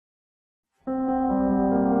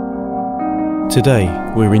Today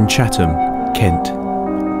we're in Chatham, Kent,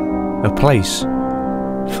 a place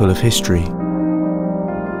full of history.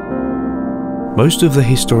 Most of the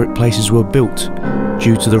historic places were built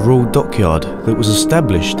due to the Royal Dockyard that was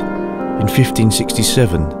established in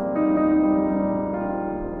 1567.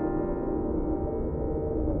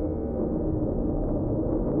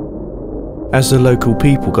 As the local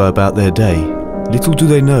people go about their day, little do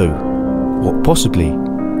they know what possibly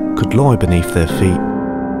could lie beneath their feet.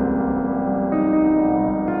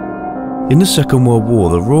 In the Second World War,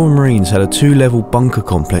 the Royal Marines had a two-level bunker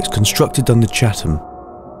complex constructed under Chatham.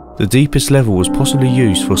 The deepest level was possibly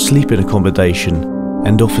used for sleeping accommodation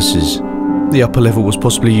and offices. The upper level was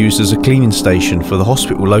possibly used as a cleaning station for the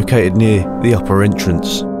hospital located near the upper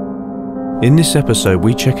entrance. In this episode,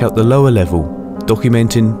 we check out the lower level,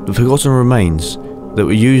 documenting the forgotten remains that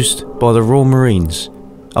were used by the Royal Marines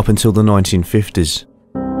up until the 1950s.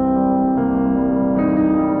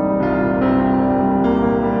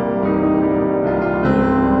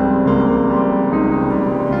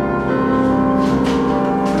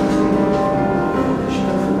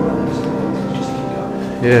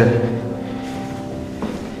 Yeah.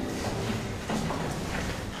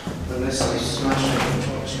 Unless they smash it and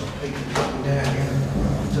try to stop people dropping down,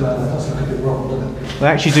 yeah. So that does look a bit wrong, doesn't it? They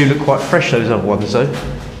actually do look quite fresh, those other ones though,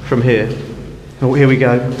 from here. Oh, here we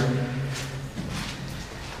go.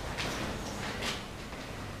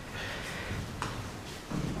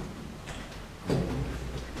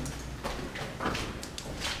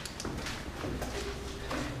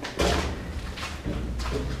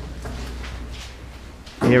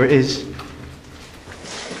 Here it is.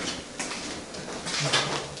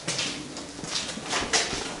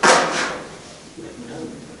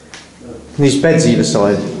 These beds either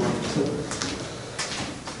side.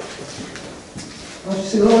 Oh, you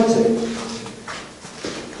see the lighting?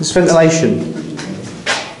 There's ventilation.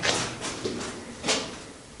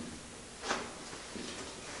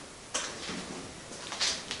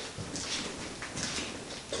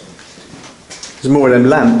 There's more of them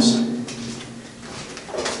lamps.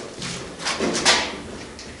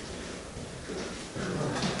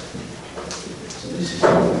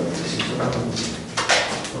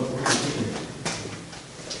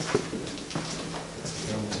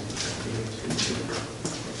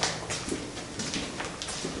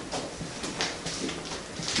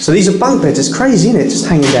 So these are bunk beds, it's crazy, isn't it? Just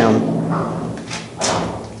hanging down.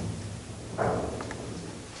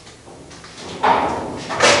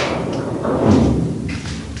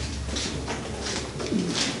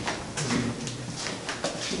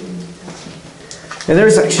 Yeah, there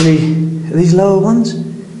is actually, are these lower ones?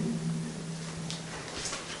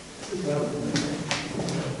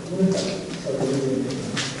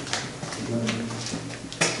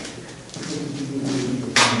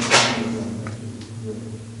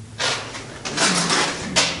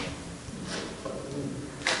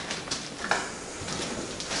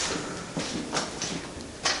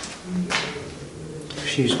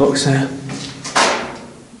 Fuse box there.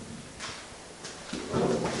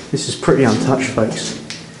 This is pretty untouched, folks.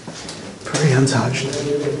 Pretty untouched.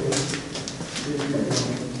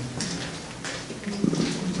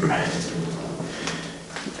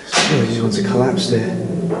 Still, these ones are collapsed there.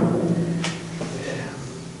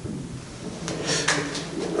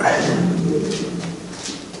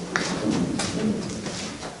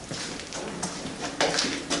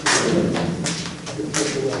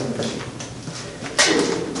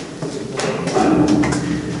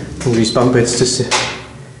 All these bunk beds just to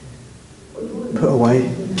put away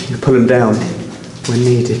and pull them down when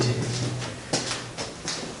needed.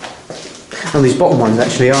 And these bottom ones are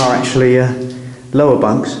lower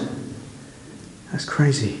bunks. That's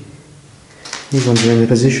crazy. These ones are in the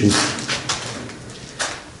position.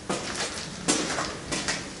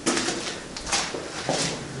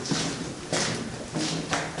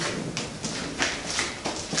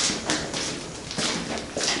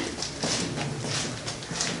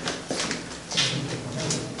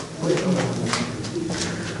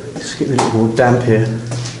 Just get a little more damp here.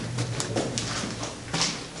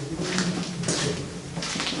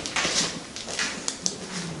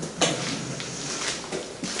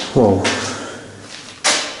 Whoa.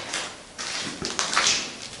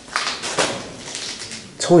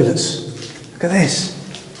 Toilets. Look at this.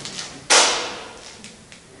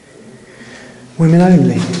 Women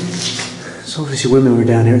only. So obviously women were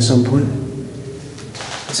down here at some point.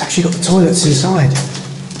 It's actually got the toilets inside.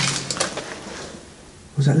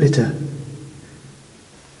 Was that litter?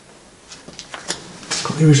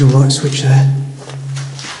 Got the original light switch there.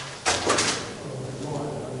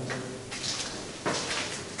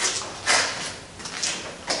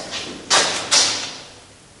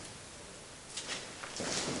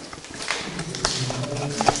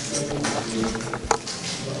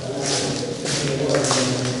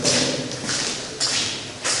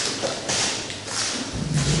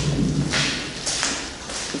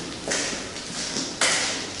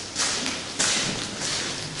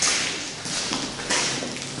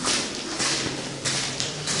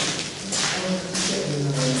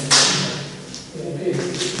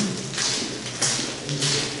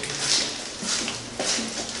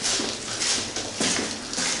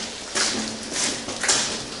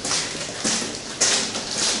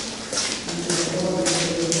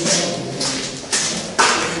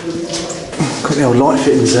 the old light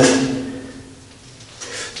fittings there.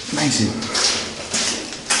 Amazing.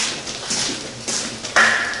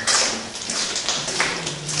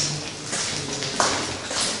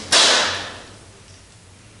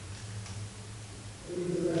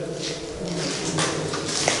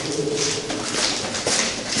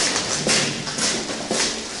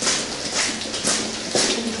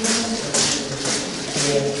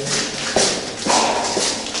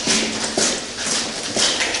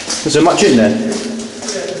 Is there much in there?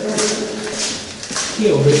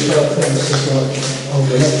 Yeah, or it's like things just like old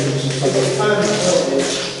electrics and stuff.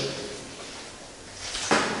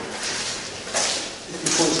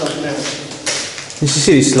 You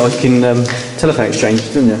see this like in telephone exchange,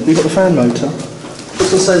 didn't you? You've got the fan motor. I was going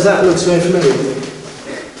to say, that looks very familiar.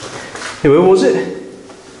 Yeah, where was it?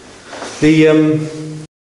 The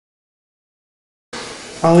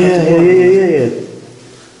oh yeah.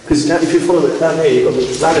 Because if you follow it down here, you've got the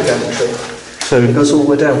ladder gantry. So It goes all the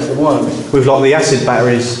way down to the wiring. with like the acid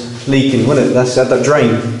batteries leaking, wasn't it? That's had that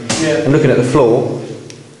drain. Yeah. I'm looking at the floor.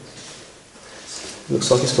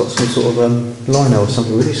 Looks like it's got some sort of lino or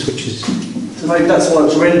something with these switches. So maybe that's why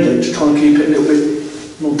it's rendered, to try and keep it a little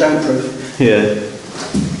bit more damp proof. Yeah.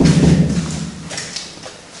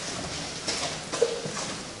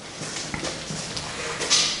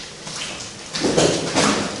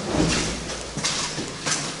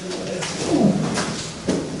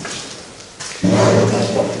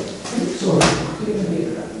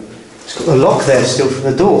 It's got the lock there still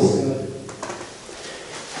for the door.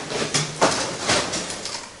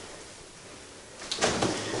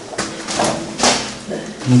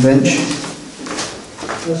 And the bench.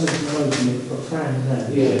 There's a road and you've got a fan there.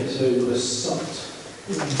 Yeah, so it was sucked.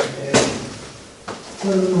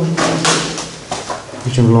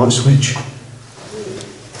 Original light switch.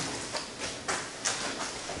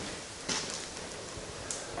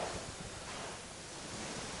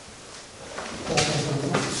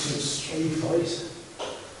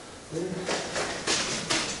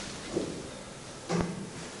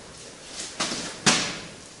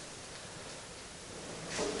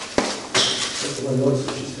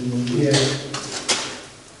 Yeah.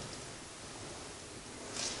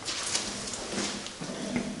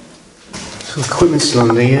 So equipment's still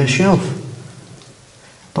on the shelf.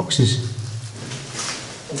 Boxes.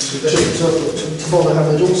 To bother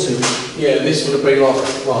having a door seal. Yeah, this would have been like,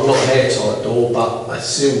 well, not an airtight door, but a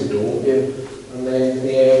sealed door. Yeah. And then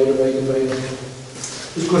the air would have been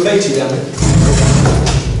There's graffiti down there.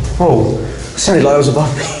 Oh, it sounded like it was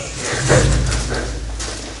above me.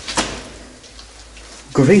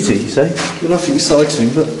 Graffiti, you say? Well, nothing exciting,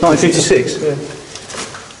 but 1956? yeah.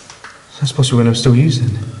 That's possibly when I was still using.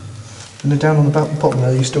 And then down on the bottom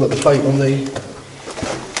there, you still got the plate on the.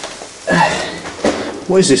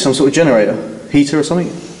 What is this? Some sort of generator? Heater or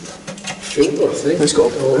something? filter, I think. It's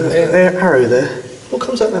got an arrow there. What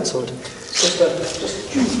comes out that side?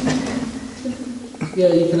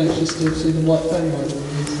 Yeah, you can actually still see the white fan light on the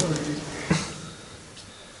inside.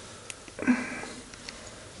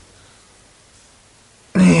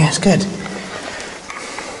 Yeah, it's good.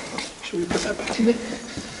 Shall we put that back in there?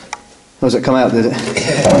 Oh, does it come out, did it?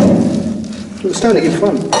 Look, standing in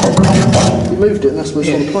front. You moved it and that's what's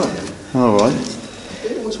on the plate. All right.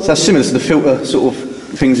 So that's similar to the filter sort of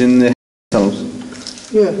things in the tunnels.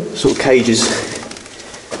 Yeah. Sort of cages.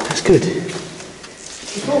 That's good.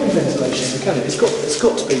 It can't be ventilation, can it? It's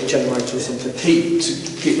got to be a generator or something. Heat to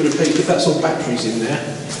get rid of heat, if that's all batteries in there.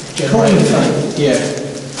 Can't be fan. Yeah.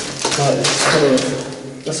 Right,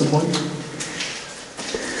 that's the point.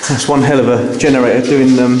 That's one hell of a generator doing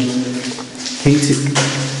heat,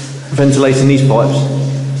 ventilating these pipes.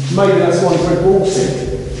 Maybe that's why Fred bought it.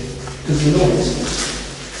 Because of the noise.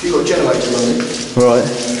 You've got a generator running. Right.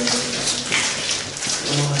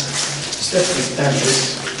 It's definitely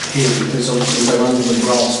damaged here because obviously they're under the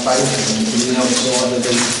brass banking and from the outside of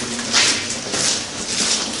the...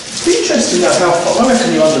 It'd be interesting to know how far. I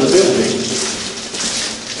reckon you're under the building.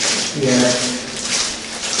 Yeah.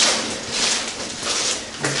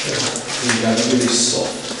 Here you go, they're really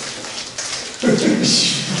soft.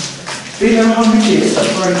 Been there 100 years,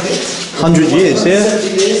 that's very good. 100 years, yeah?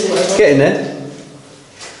 70 years, whatever. Getting there.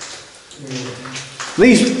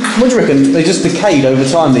 These, what do you reckon? They just decayed over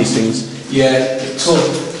time, these things? Yeah,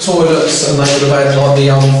 toilets, and they would have had like the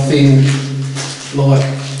old thin, like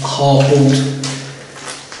hardboard.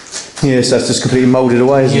 Yeah, so that's just completely moulded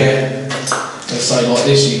away, isn't it? Yeah. Let's say like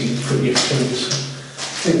this, you can put your fingers. I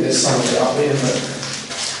think there's some of it up here, but.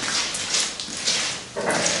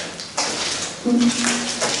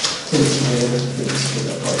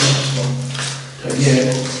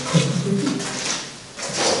 Yeah.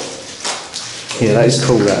 Yeah, Yeah, that is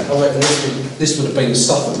cool, that. I reckon this would have been the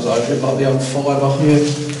stuff that was over it, like the old fibre. Yeah.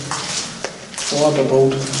 Fibre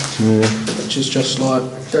board. Yeah. Which is just like...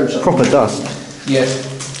 Proper dust. Yeah.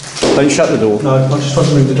 Don't shut the door. No, I just tried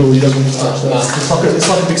to move the door, he doesn't want to touch that. It's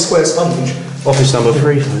like a big square sponge. Office number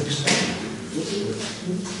 3, folks.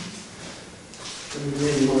 You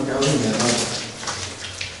really want to go in there, though.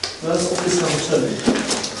 That's office number 2.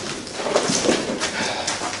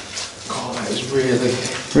 God, that is really...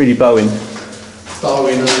 Really bowing.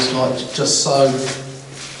 Bowing and it's like just so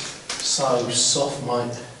soft,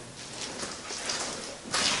 mate.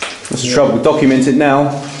 That's the trouble. Document it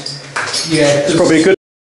now. Yeah, It's probably a good.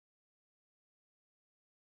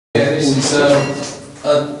 Yeah, this is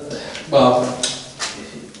well,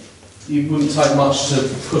 you wouldn't take much to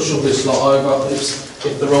push all this lot over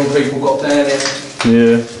if the wrong people got down it.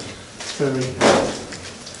 Yeah. Very.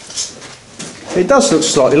 It does look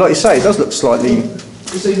slightly, like you say, it does look slightly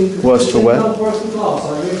worse for wear. At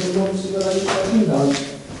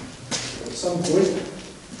some point,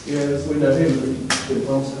 yeah, there's a window here, but it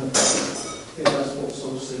won't have. I think that's what's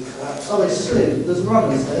obviously collapsed. Oh, it's slim. There's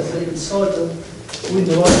runners there, so you can slide the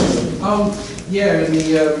window open. Yeah,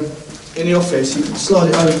 in the office, you can slide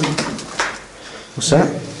it open. What's that?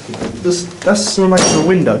 That's the remains of a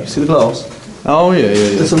window. You see the glass? Oh, yeah.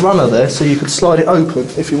 There's a runner there, so you could slide it open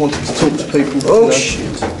if you wanted to talk to people. Oh, you know.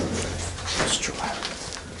 shit. Let's try.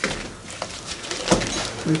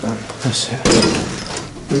 Move that. That's it.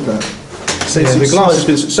 Move that. See, the glass has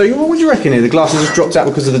been. So, what do you reckon here? The glass has just dropped out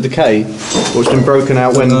because of the decay, or it's been broken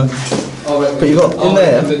out when. But you got in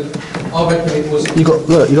there. I reckon it was. You got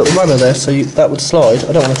the runner there, so that would slide.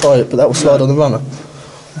 I don't want to try it, but that will slide on the runner.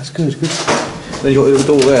 That's good. Then you got a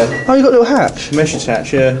little door there. Oh, you got a little hatch. Mesh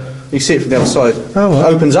attach, yeah. You can see it from the other side. Oh,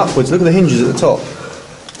 right. It opens upwards. Look at the hinges at the top.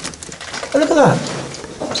 Oh, look at that.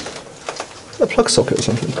 A plug socket or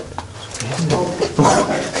something.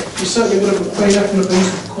 You certainly would have been having to be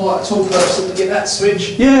quite a tall person to get that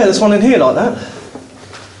switch. Yeah, there's one in here like that.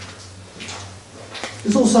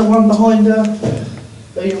 There's also one behind there.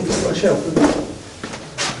 You haven't got a shelf.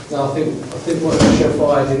 No, I think what the shelf I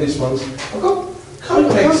had in this one's. I've got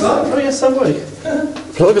coat pegs though. Oh yes, so we.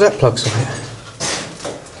 Look at that plug socket.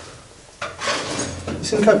 You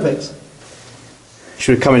seen the coat pegs?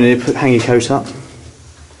 Should we come in here, hang your coat up,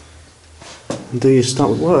 and do your start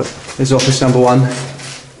with work. There's office number 1.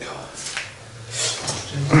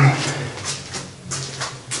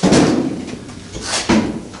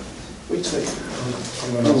 We take.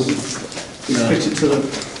 Fix it to the.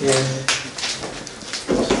 Yeah.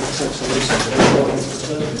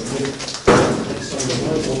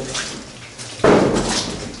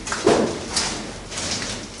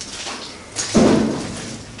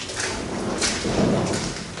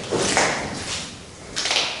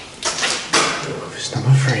 Office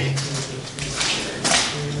number 3.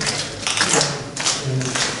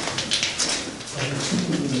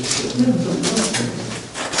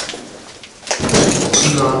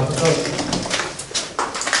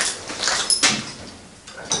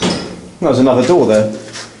 There's another door there. I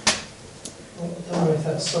don't know if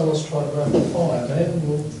that's someone's trying to run the fire there.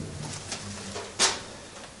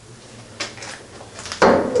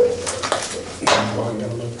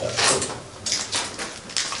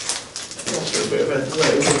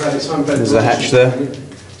 There's a hatch there.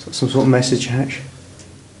 It's got some sort of message hatch.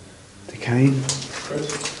 Decaying.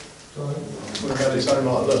 What about its own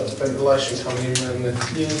like look, ventilation coming in around the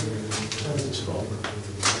top.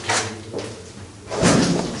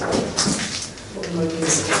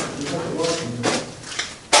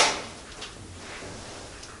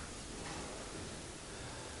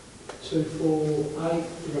 Two, 4, 8.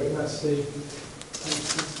 You reckon that's the? You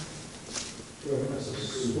reckon that's the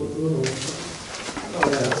squad one or? Oh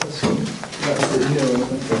yeah, that's the here.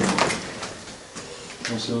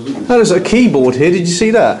 Oh, there's a keyboard here. Did you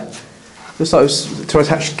see that? Looks like it was to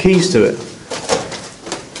attach keys to it.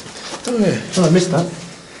 Oh yeah. Oh, I missed that.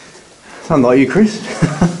 Sound like you, Chris.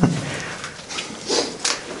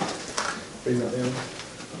 Bring that down.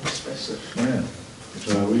 Yeah.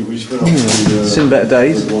 So we spent Seen better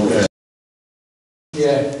days.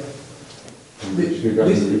 Yeah. We're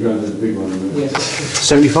going to the big one. Yes.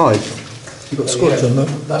 75. You got squats on that.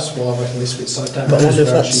 That's why I reckon this fits so down. But I wonder if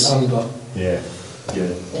They're that's- actually under Yeah.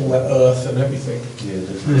 all that earth and everything. Yeah,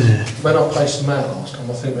 definitely. When I placed them out last time,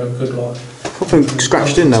 I think they were good like. I've been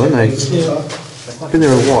scratched in though, haven't they? Yeah. Been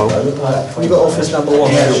there a while. You got office number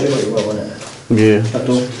 1. Yeah.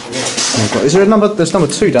 Oh, God. Is there a number? There's number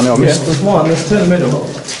 2 down there. I Yeah, missed. there's one. There's 2 in the middle.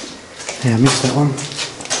 Yeah, I missed that one.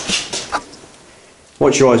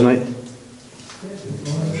 Watch your eyes, mate.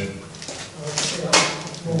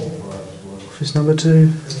 Office number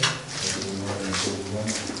 2.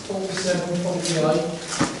 68,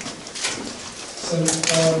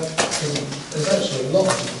 75, there's actually a lot.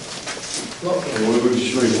 Well, we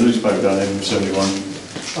just read the newspaper down there from 71.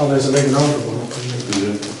 Oh, there's an even older one.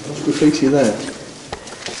 What's graffiti there?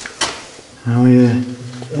 Oh yeah.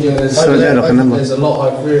 Yeah, there's, So there, like a number. there's a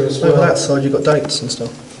lot over here as well. Over that side you've got dates and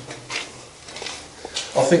stuff.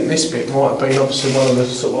 I think this bit might have been obviously one of the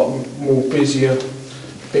sort of like more busier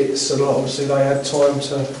bits, and obviously they had time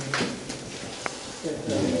to.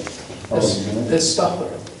 There's stuff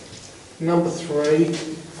at number 3,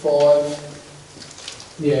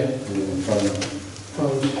 5. Yeah.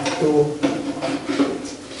 Front door.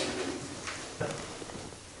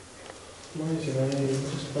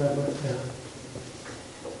 Amazing, just about like that.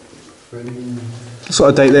 What sort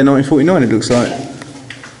of date there? 1949 it looks like.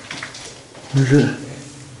 Where's it?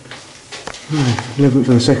 11th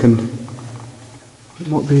and 2nd. It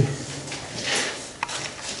might be.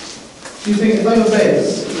 Do you think if they were there, there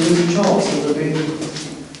was a chance there would have been,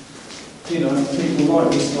 you know, people like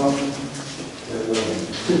this stuff?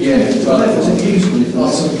 Yeah, But that wasn't useful if I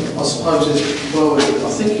suppose it's, well, I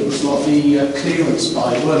think it was like the clearance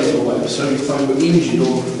bay, weren't it, or whatever, so if they were injured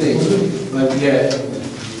or thing,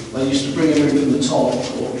 they used to bring them in from the top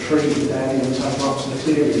or treat it down and take them up to the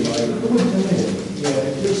clearing bay.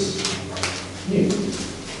 Yeah, it's new.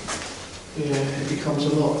 Yeah, it becomes a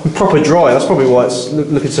lot. Proper dry, that's probably why it's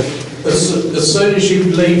looking so. As soon as you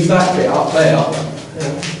leave that bit up there,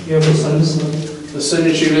 Yeah, but so listen. as soon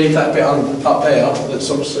as you leave that bit up there, that's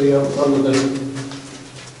obviously under the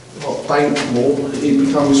bank more, it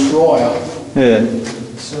becomes drier. Yeah.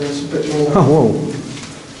 So it's a bit more. Oh, whoa.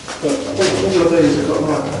 But all of these have got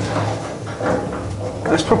like,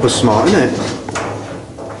 That's proper smart, isn't it?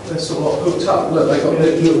 they're sort of like hooked up. Look, they've got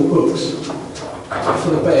little hooks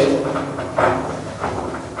for the bed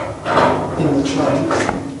in the tray.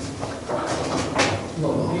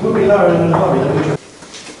 Not You could be lower than the hurry.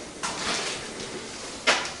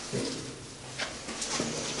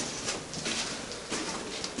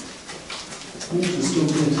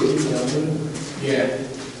 Yeah,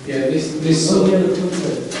 yeah.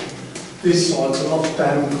 This side's a lot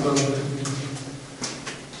damp.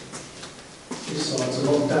 This side's a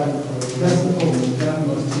lot damp. That's the problem, you haven't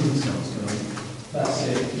got the TV starts going. That's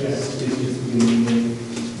it. Yeah.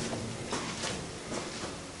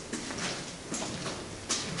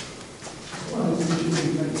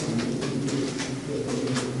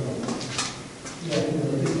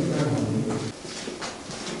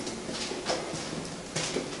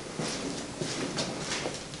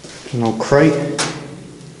 An old crate.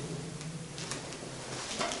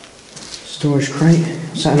 Storage crate.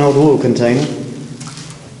 Is that an old oil container?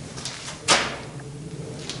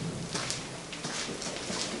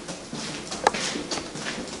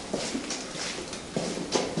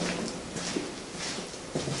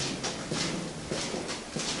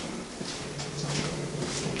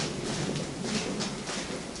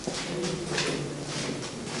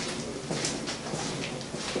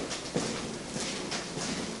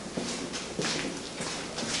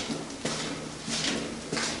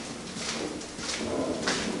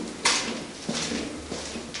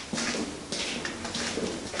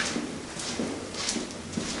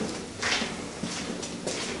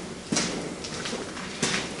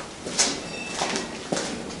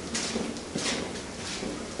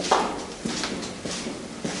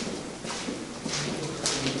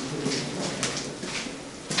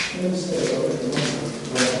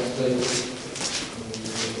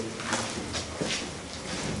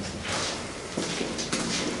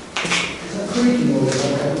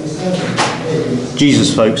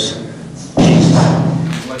 Jesus, folks. Jesus.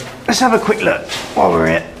 Let's have a quick look while we're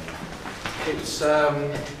here. It's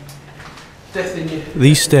death in you.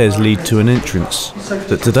 These stairs lead to an entrance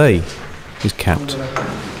that today is capped.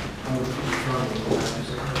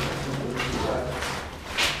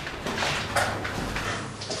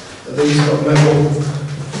 These got metal.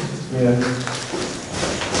 Yeah.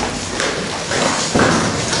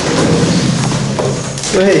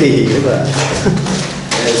 Hey, look at that.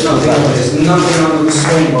 There's nothing under the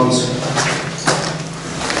sweet ones.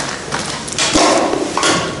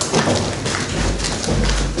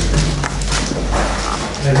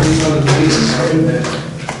 Yeah, these are the pieces are in there.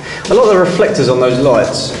 A lot of the reflectors on those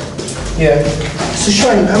lights. Yeah. It's a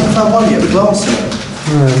shame, I haven't found one yet, with glass in it.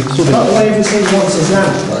 Sort Like the way everything wants is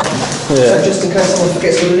lamp. So just in case someone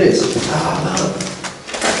forgets what it is.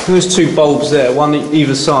 There's two bulbs there, one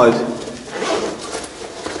either side.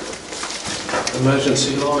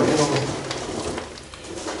 Emergency light.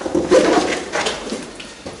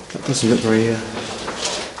 That doesn't look very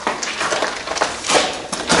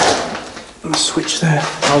switch there.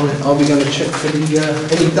 Are we going to check for the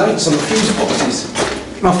any dates on the fuse boxes?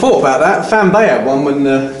 I thought about that. Fan Bay had one when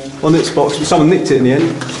on its box, but someone nicked it in the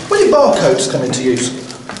end. When did barcodes come into use?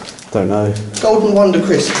 Don't know. Golden Wonder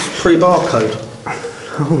Crisps, pre-barcode.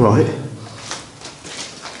 All right.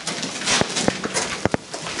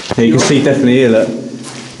 Yeah, you can see definitely here that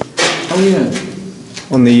Oh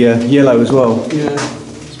yeah. on the yellow as well. Yeah.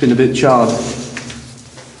 It's been a bit charred.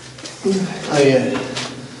 Oh yeah.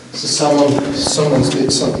 So someone's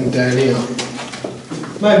did something down here.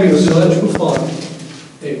 Maybe it was an electrical fire.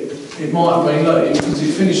 It might have been, look, because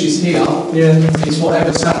it finishes here. Yeah. It's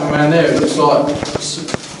whatever's happened around there. It looks like.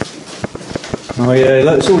 Oh yeah,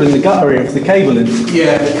 look, it's all in the gutter here for the cabling.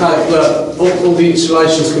 Yeah. Look, all the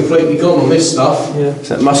insulation's completely gone on this stuff. Yeah.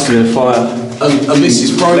 So that must have been a fire. And this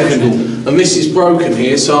is broken. Electrical. And this is broken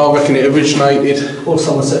here. So I reckon it originated. Or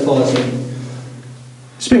someone set fire to it.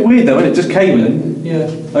 It's a bit weird though, isn't it? Just cabling, Yeah.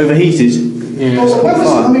 overheated. Yeah.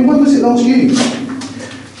 When was it last used?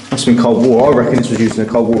 Must have been Cold War. I reckon this was used in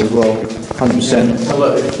the Cold War as well. 100%. Oh,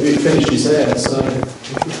 look, it finishes there. So.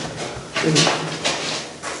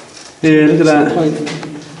 Yeah, look at that.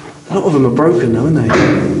 A lot of them are broken though, aren't they?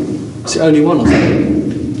 It's the only one, I think.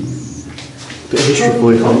 Bit of history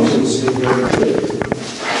for you, folks.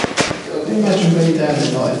 Imagine being down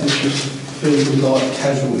at night if this was filled with like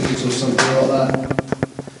casualties or something like that.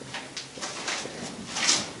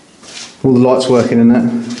 All the lights working in that.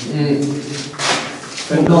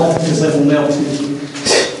 But not because they've all melted.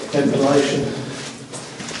 Ventilation.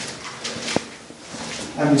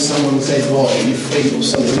 Having someone said right at your feet or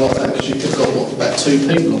something like that, because you could have got what, about 2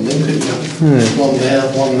 people on them, couldn't you? One there,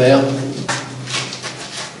 one there.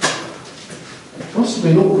 Must have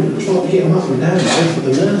been awkward trying to get them up and down there for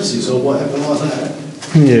the nurses or whatever like that.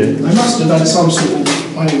 Yeah. They must have had some sort of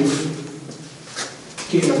way of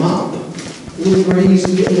getting them up. It wasn't very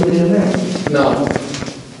easy to get them in and out. No.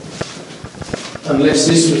 Unless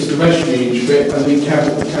this was the refuge bit and the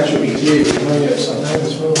casualty here, maybe it's something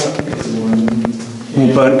as well. All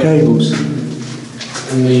burnt cables.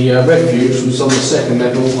 And the refuge was on the second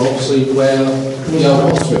level, obviously, where the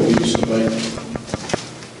old hospital used to be.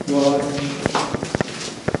 Right.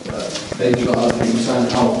 Then you got other people saying,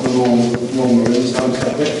 oh, the wrong rooms don't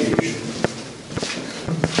have refuge.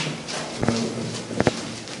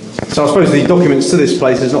 So I suppose the documents to this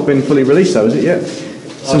place has not been fully released though, is it yet?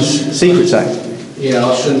 Some Secrets Act. Yeah,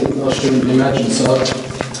 I shouldn't imagine so.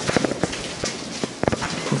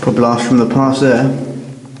 Proper blast from the past there.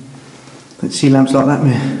 Don't see lamps like that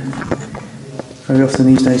very often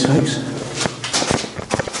these days, folks.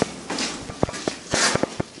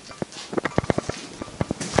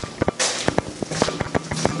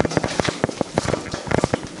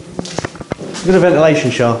 Look at the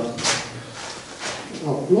ventilation shaft.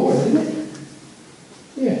 Oh, blind, isn't it?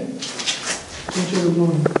 Yeah. Enjoy the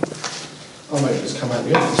blind. Oh, mate, it's come out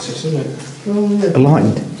the office, isn't it? Oh, yeah.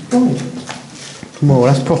 Blind. Blind. Well,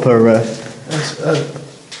 that's proper.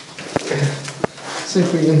 See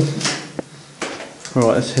if we can.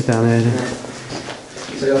 Right, let's head down here. Then.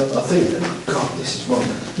 See, I think. God, this is wrong.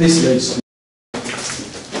 This needs to.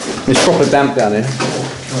 It's proper damp down here.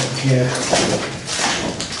 Yeah.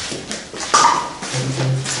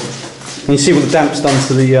 And you see what the damp's done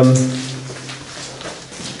to the. Oh,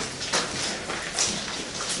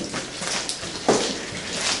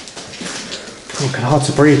 it's hard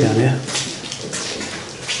to breathe down here.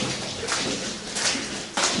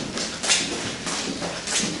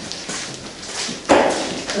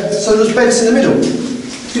 So there's beds in the middle.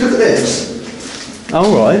 If you look at this,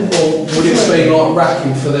 Oh, right. Or would it be like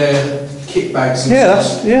racking for their kit bags and Yeah,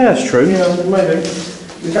 stuff? that's true. Yeah, maybe.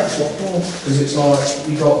 Because it's like,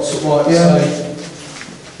 you got sort of like, say,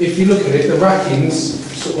 if you look at it, the racking's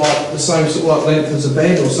sort of like the same sort of like length as a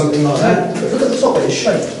bed or something like that. but look at the top of it, it's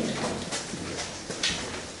shaped.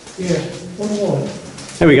 Yeah, wonder why.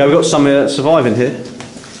 There we go. We've got some surviving here.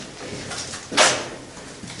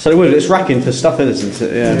 So it's racking for stuff, isn't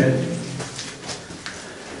it? Yeah.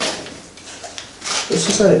 Let's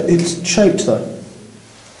just say it's shaped though.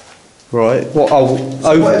 Right. What? Oh,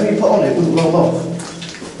 So over. whatever you put on it wouldn't roll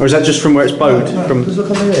off. Or is that just from where it's bowed? No, From. because look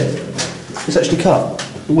under here. It's actually cut.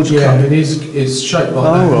 The wood's Yeah, cut. it is, it's shaped like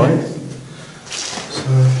Oh, that. right.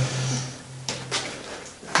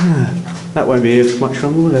 That won't be here for much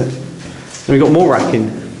longer, will it? And we've got more racking.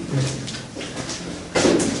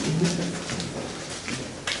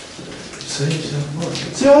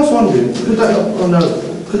 See, I was wondering, could that not, oh no,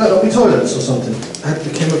 could that not be toilets or something?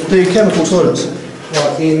 The chemical toilets.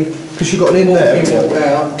 Like in, Because you've got an in there. walk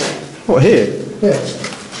out. What, here? Yeah.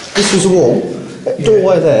 This was a wall.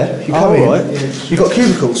 Doorway there, you come in, you've got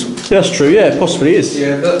cubicles. That's true, yeah, possibly is.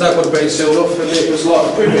 Yeah, that would have been sealed off, and it was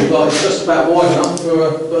like equivalent, like just about wide enough for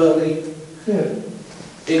a burly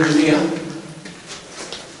engineer.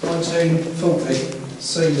 1940,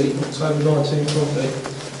 Sealy, October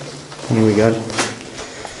 1940. Here we go.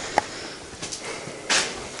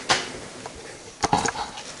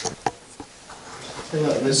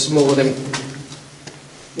 Look, there's some more of them.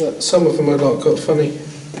 Look, some of them are like got funny.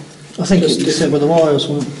 I think it's different with the wires,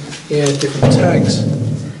 one. Yeah, different tags.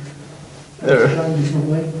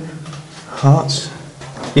 Hearts.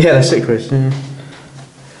 Yeah, that's it, Chris. Yeah.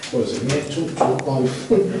 What is it, metal or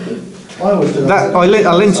both? I always do That, I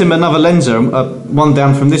lent him another lenser, one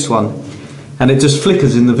down from this one, and it just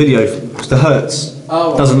flickers in the video because the Hertz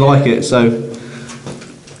doesn't like it, so...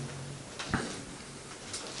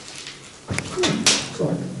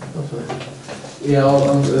 Yeah,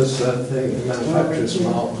 there's a thing, manufacturer's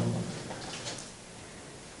mark.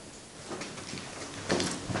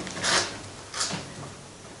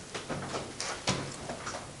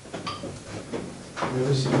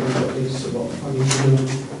 We've got these sort of funny little...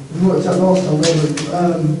 We worked out last time, they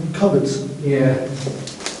were cupboards. Yeah.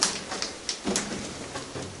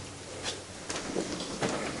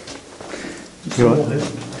 You right?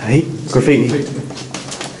 Hey, graffiti.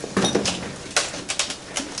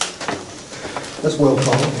 That's well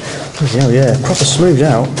filed. Bloody hell, yeah, proper smoothed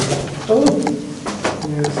out. Oh!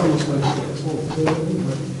 Yeah, someone's supposed to get a small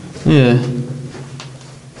Yeah.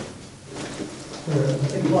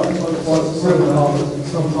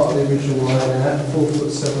 Some part of the original line out, 4 foot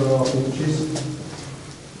 7.5 inches.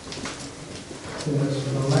 I think that's for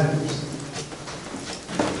the lamps.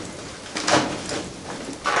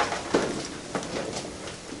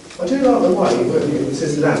 I do like the way where it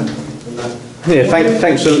says lamp and that. Yeah,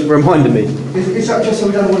 thanks for reminding me. Is that just so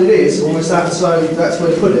we don't know what it is, or is that so that's where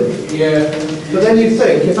they put it? Yeah. But then you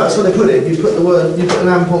think, if that's where they put it, you put the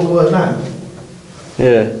lamp on the word lamp.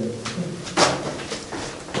 Yeah.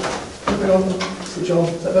 Switch on,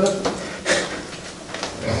 is that better?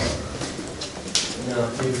 Now,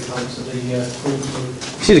 here we come to the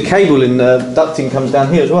You see the cable in ducting comes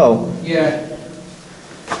down here as well. yeah.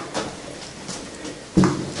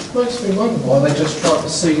 Makes me wonder why they just tried to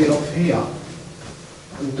seal it off here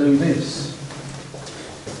and do this.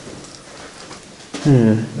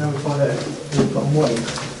 Now we find out we've got weight.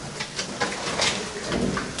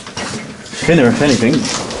 Thinner, if anything.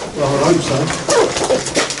 Well, I hope so.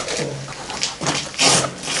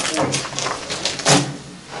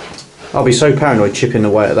 I'll be so paranoid chipping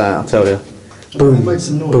away at that, I'll tell you. Boom, It made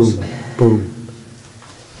some noise. boom, boom.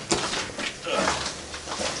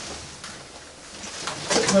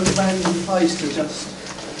 No random place to just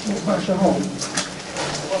crash a hole.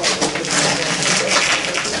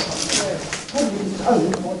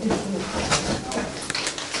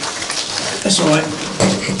 That's alright.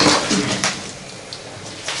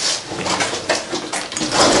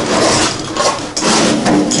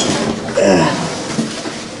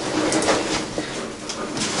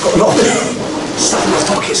 Got a lot of stuff in my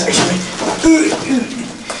pockets actually.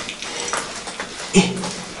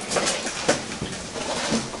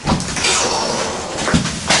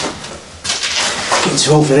 Getting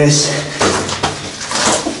too old for this.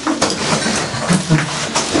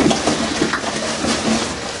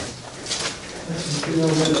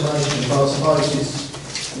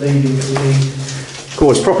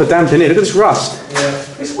 Cool, it's proper damp in here. Look at this rust. Yeah.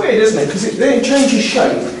 It's weird, isn't it? Because then it changes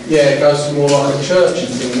shape. Yeah, it goes to more like a churchy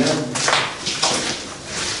thing now.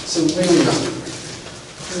 Some finger.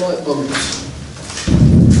 Light bulbs.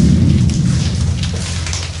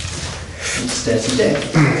 Stairs of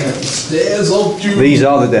death. Yeah. Stairs of doom. These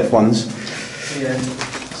are the deaf ones. Yeah.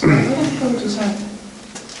 So what the hell does that?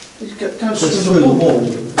 It goes through the wall.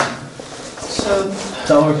 So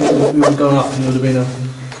Don't reckon we would have gone up and there would have been a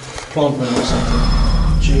plant room or something.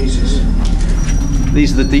 Jesus.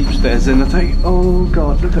 These are the deep stairs then, I think. Oh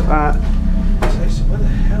god, look at that. So where the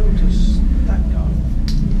hell does that go?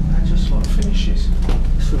 That just like finishes.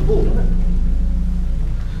 It's for the wall, isn't it?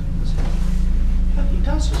 Yeah, it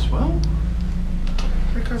does as well.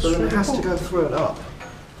 It goes so then it has to go through and up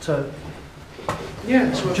to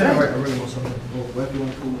Yeah, to a generator room or something, or whatever you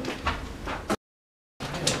want to call it.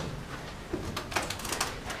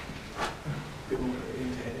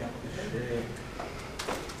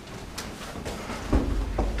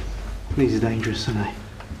 These are dangerous, aren't they?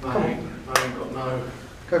 I ain't got no.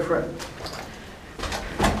 Go for it.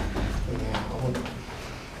 Yeah, I want.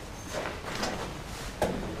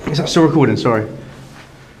 Is that still recording? Sorry.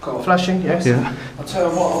 Got flashing, yes. Yeah. I'll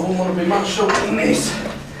tell you what, I wouldn't want to be much shorter than this.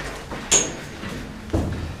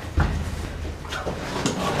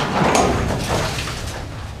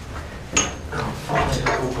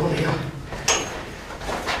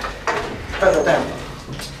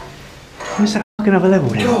 Another level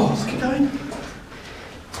there. God, let's keep going.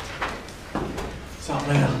 It's up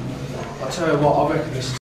there. I'll tell you what, I reckon this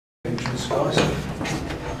is the entrance, guys.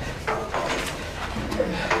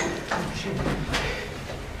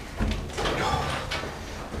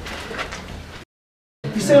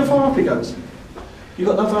 You see how far up it goes? You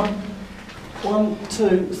got another 1,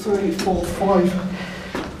 2, 3, 4, 5.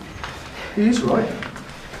 He is right.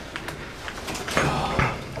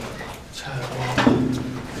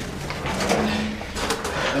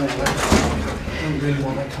 Really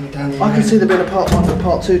want that coming down. I can see there being a part 1 and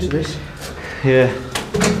part 2 to this. Yeah.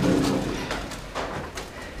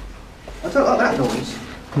 I don't like that noise.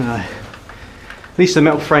 No. At least the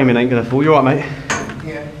metal framing ain't gonna fall. You alright, mate?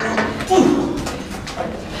 Yeah.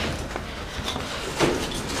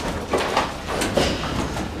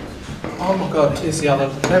 Oh my god, here's the other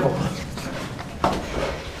level.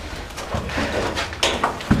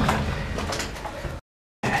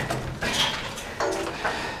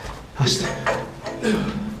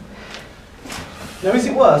 Now is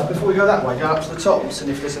it worth, before we go that way, go up to the top and see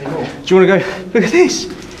if there's any more? Do you wanna go? Look at this!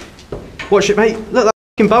 Watch it, mate. Look, that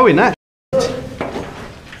f***ing bow in that.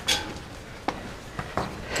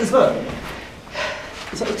 Is that?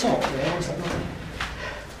 Is that the top? Yeah, what's that like?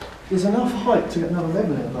 There's enough height to get another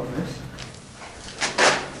level in above this.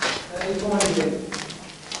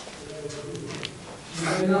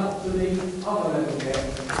 Going up to the other level here.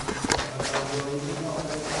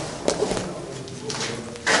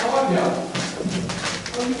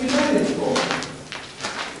 What have you been doing this for?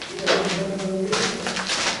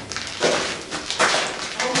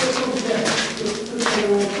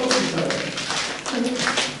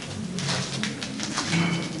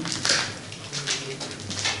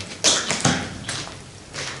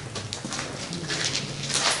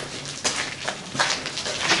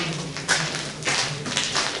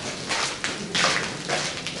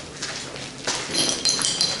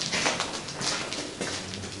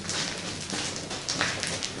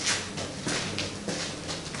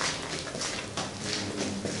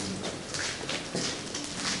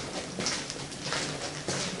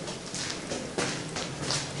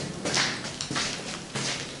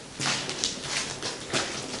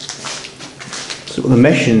 Sort of the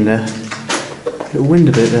mesh in there. Little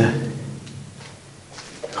window bit there.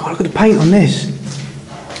 Oh, look at the paint on this.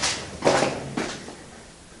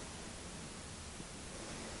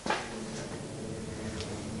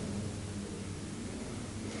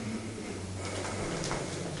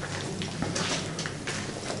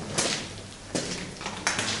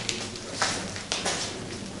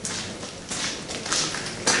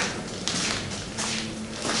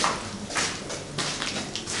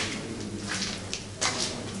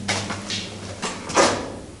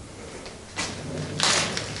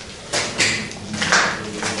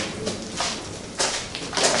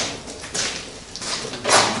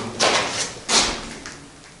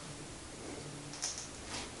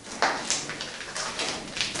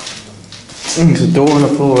 There's a door on the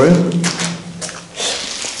floor here.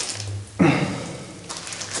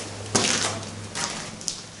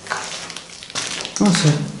 That's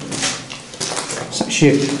it's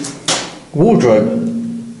actually a wardrobe.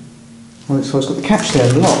 Well, so it's got the catch there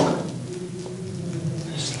and the lock.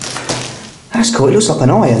 That's cool, it looks like an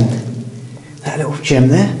iron. That little gem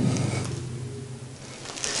there.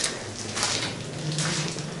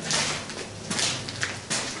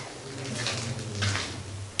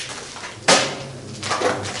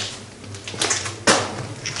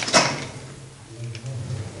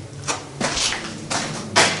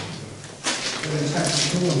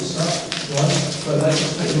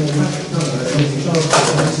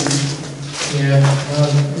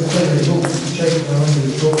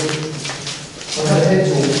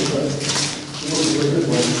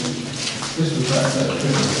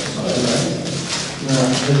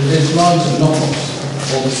 There's loads of knockoffs,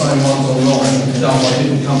 or the same ones online, done by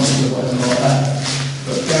different companies or whatever like that.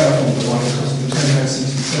 But Gareth on the one cost them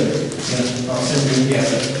 £10.62. Yeah. I said to him, yeah,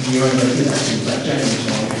 but you only did that to that James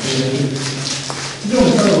time. To be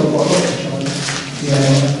honest, I don't know what I like to China.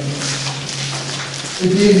 Yeah. At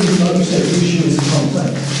the end, like you said, the issue is the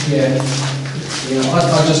content. Yeah. You know,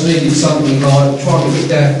 I just needed something like trying to get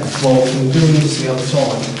down, well, from doing this the other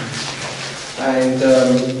time, and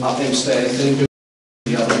up them stairs, then do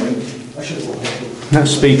the other week. I should have walked it. That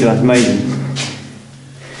speaker, that's amazing.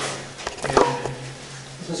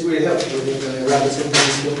 Does it really help you when you're going around the temple?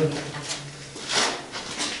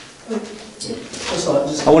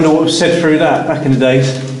 I wonder what was said through that back in the days.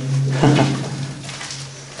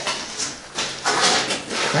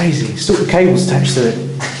 Crazy. Still the cables attached to it.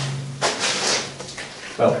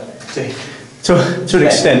 Well, To an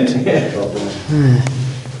extent. yeah.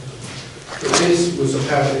 This was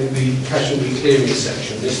apparently the casualty clearing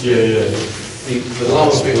section. This Yeah. the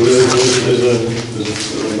last bit was There's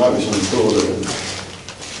a notice on the door there.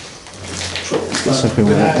 That's something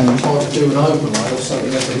with without that. trying to do an overlay or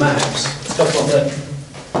something of the maps. It's come up there.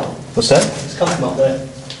 What's that? It's come up there.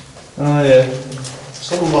 Oh yeah.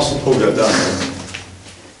 Someone must have pulled that down.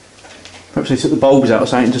 Perhaps they took the bulbs out or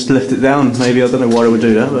something and just left it down. Maybe, I don't know why they would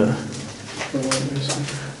do that, but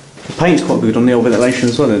the paint's quite good on the old ventilation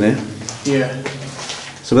as well in there. Yeah.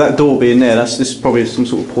 So with that door being there, this is probably some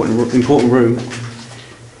sort of important room.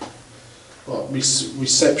 Like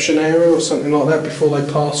reception area or something like that before they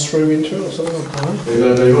pass through into it or something. I don't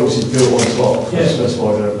know. They've obviously built on top. Yeah. That's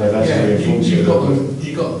why they've had to reinforce it.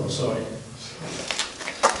 You got them, sorry.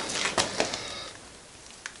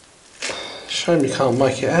 Shame you can't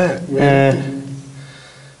make it out. Really.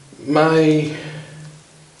 May.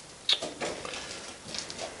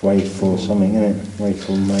 Wait for something, isn't it? Wait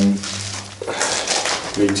for main.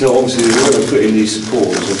 I mean, so obviously they're going to put in these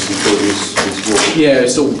supports, obviously for this wall. Yeah,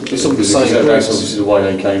 it's all the same. That's obviously the way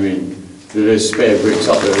they came in. There's spare bricks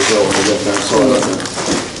up there as well on the left hand side, aren't there?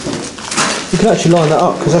 You can actually line that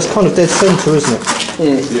up because that's kind of dead centre, isn't it?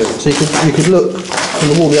 Yeah. So you could look from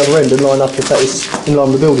the wall the other end and line up if that is in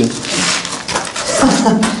line with the building.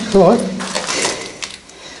 All right.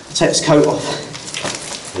 I'll take this coat off.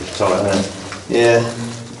 It's tight, isn't it? Yeah.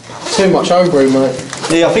 Too much homebrew, mate.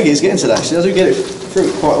 Yeah, I think it's getting to that actually. I do get it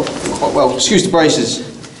through quite well. Excuse the braces,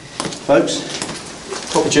 folks.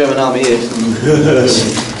 Proper German army here.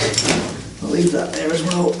 I'll leave that there as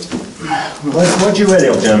well. Where'd you read it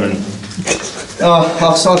off German?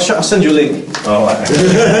 I'll send you a link. Oh, right. I've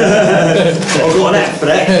got an app for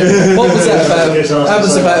that. What was that about? That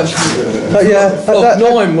was about that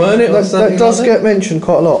 9, weren't it? that does get mentioned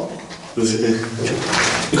quite a lot. You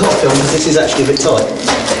can't film because this is actually a bit tight.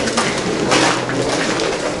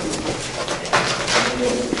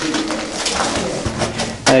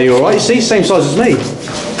 Hey, you alright? You see, same size as me.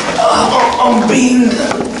 I'm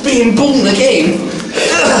being born again.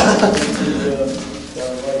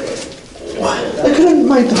 They could have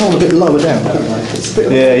made the hole a bit lower down, couldn't they? It's a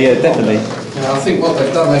bit Yeah, definitely. Yeah, I think what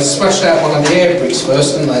they've done, they've smashed out one of the air bricks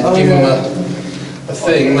first, and they've given them a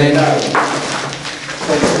thing, then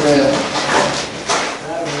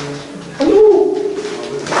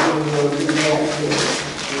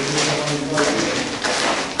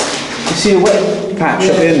You see a wet patch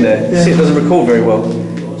up in there? You see it doesn't record very well.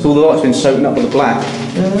 So all the light's been soaked up with the black.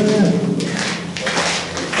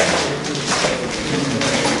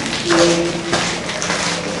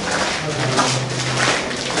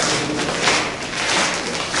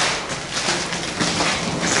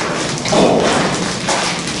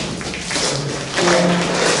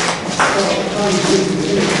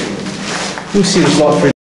 We'll see this light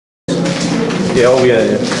through. Yeah, oh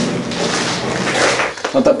yeah.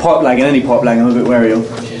 Like that pipe lag and any pipe lag I'm a bit wary of.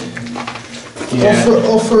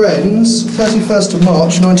 Offer ends 31st of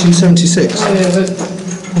March 1976.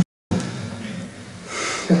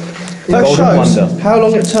 That Golden shows wonder. how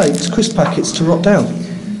long it takes crisp packets to rot down.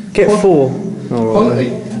 Get 4.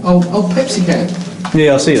 quality. Oh, Pepsi can.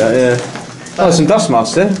 Yeah, I see that, yeah. Oh, there's some dust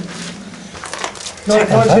marks there.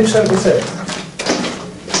 1976.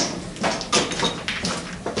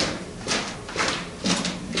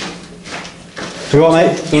 So you all right,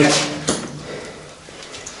 mate? Yeah.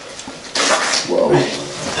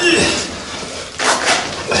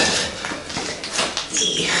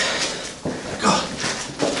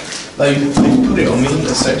 They put it on the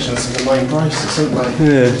intersections of the main braces, haven't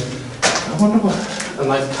they? Yeah. I wonder what. And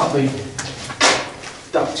they've cut the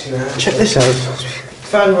ducting out. Check this out.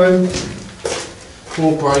 Fan room.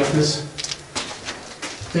 More breakers.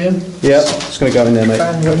 Here. Yeah, it's going to go in there, mate.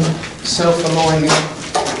 Fan room. Self-aligning.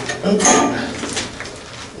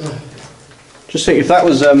 Just think, if that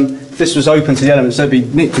was, if this was open to the elements, they'd be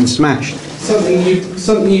nicked and smashed. Something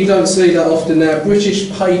you don't see that often now. British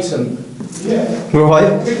patent. Yeah.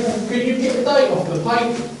 Right. Could you get the date off the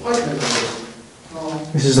patent?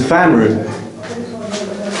 This is the fan room.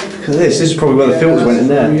 Look at this. This is probably where the filters went in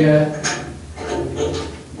there. Yeah.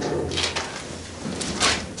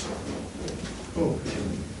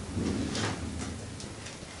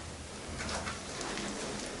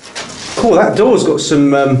 Cool. That door's got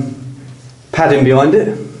some padding behind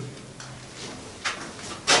it.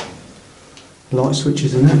 Light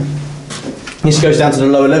switches in there. This goes down to the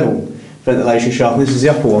lower level ventilation shaft. And this is the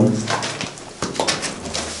upper one.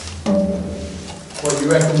 What do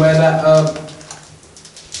you reckon where that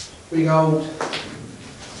big old...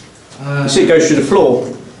 You see it goes through the floor.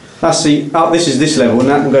 That's the up. This is this level, and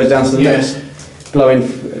that one goes down to the next, blowing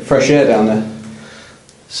fresh air down there.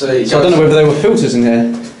 So I don't know whether there were filters in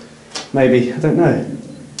here. Maybe, I don't know.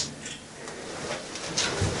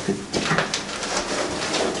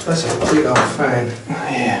 That's a big old fan. Oh,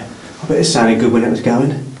 yeah, I bet it sounded good when it was going.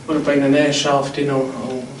 Would have been an air shaft in on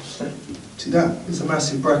See that? It's a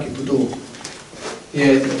massive bracket for door.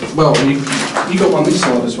 yeah, well, you got one this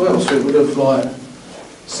side as well, so it would have like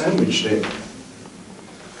sandwiched it.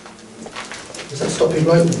 Does that stop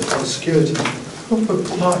people opening it for security?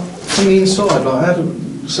 Like from the inside, like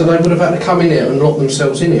so they would have had to come in here and lock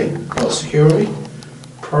themselves in here, like security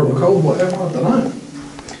protocol, whatever. I don't know.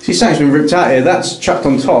 See, something's been ripped out here. That's chucked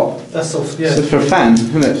on top. That's off, yeah. So for a fan,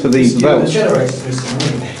 isn't it? For the The belts. generator's missing,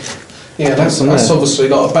 isn't it? Yeah, that's obviously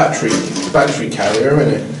like a battery carrier,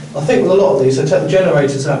 isn't it? I think with a lot of these, they take the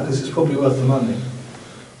generators out because it's probably worth the money.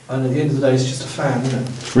 And at the end of the day, it's just a fan, isn't it?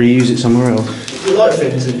 Reuse it somewhere else. The light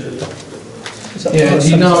fittings into it. Yeah, do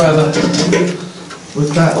you know how would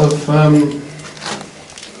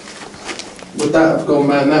that have gone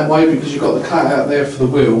round that way because you've got the cut out there for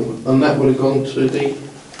the wheel, and that would have gone to the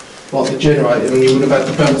generator, and you would have had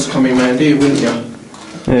the belts coming round here, wouldn't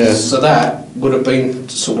you? Yeah. So that would have been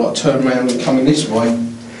sort of like turned around and coming this way.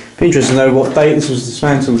 Be interesting to know what date this was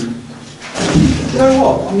dismantled. You know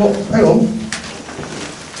what? I'm not. Hang on.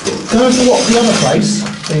 Going to what the other place,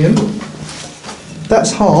 Ian.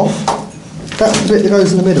 That's half. That's the bit that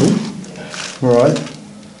goes in the middle. Right.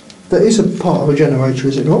 That is a part of a generator,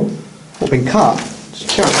 is it not? What, been cut?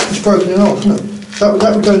 It's broken in half, isn't it?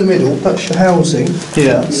 That would go in the middle. That's your housing.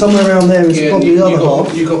 Yeah. Somewhere around there is probably the other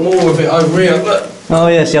half. You got more of it over here. Look. Oh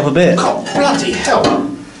yes, the other bit. God, bloody hell!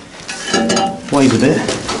 Weighs a bit.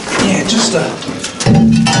 Yeah, just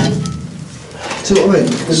See what I mean?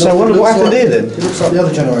 So what happened here then? It looks like the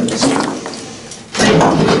other generators.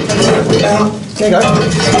 There you go.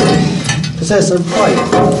 Because there's a plate.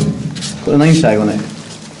 Got a name tag on it.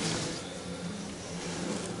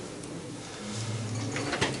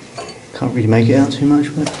 Can't really make it out too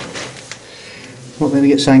much, but might maybe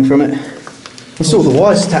get something from it. It's all the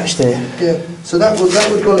wires attached there. Yeah. So that would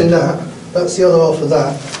have gone in that. That's the other half of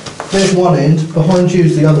that. There's one end. Behind you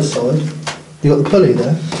is the other side. You got the pulley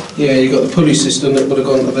there. yeah, you got the pulley system that would have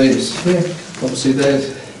gone to this. Yeah. Obviously,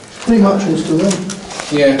 there's Pretty much all still there.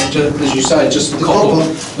 yeah, as you say, just The copper.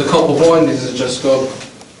 the copper windings have just gone.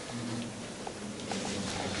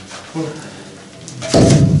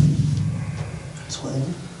 That's what they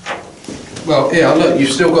are. Well, yeah, look, you've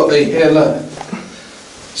still got the look,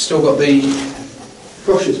 still got the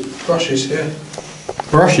brushes here.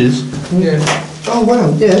 Brushes? Yeah. Oh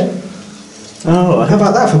wow, yeah. Oh, How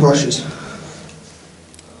about that for brushes?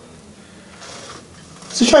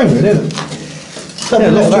 It's a shame really, isn't it? yeah,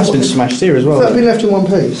 a lot of that's been smashed here as If that had well. been left in one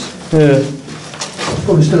piece, Yeah. it's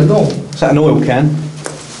probably still a gone. Is that an oil can?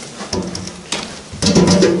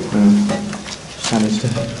 Managed to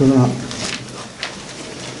pull it up.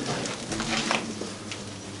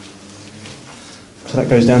 So that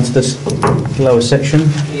goes down to this lower section.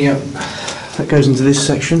 Yeah. That goes into this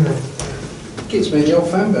section. Gives me the old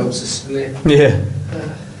fan belt system there. Yeah.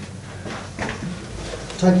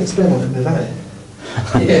 Take it, spin on it, move out.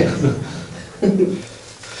 Yeah.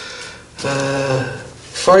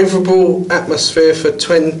 Favourable atmosphere for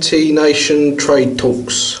 20-nation trade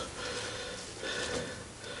talks.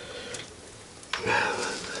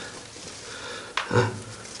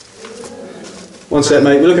 One sec,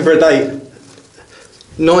 mate. We're looking for a date.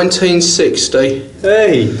 1960.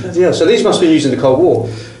 Hey. Yeah. So these must have been used in the Cold War.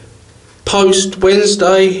 Post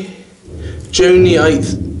Wednesday, June the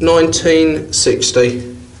 8th,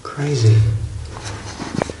 1960. Crazy.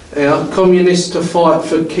 Yeah, communists to fight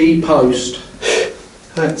for key post.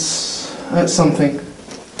 That's something.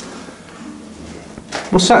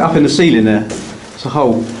 What's that up in the ceiling there? It's a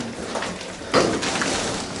hole.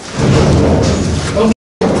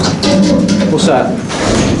 What's that?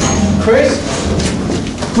 Chris?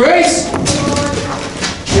 Chris?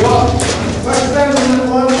 You up?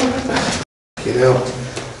 You know.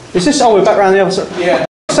 Is this? Oh, we're back round the other side. Yeah.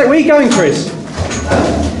 So where are you going, Chris?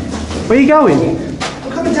 Where are you going?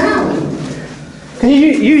 I'm coming down. Can you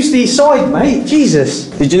use the side, mate? Jesus.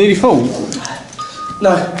 Did you nearly fall?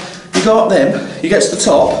 No, you go up them, you get to the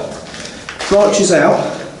top, branches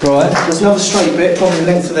out, Right. there's another straight bit, probably the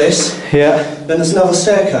length of this, Yeah. then there's another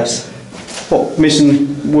staircase. What?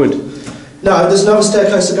 Missing wood? No, there's another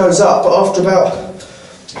staircase that goes up, but after about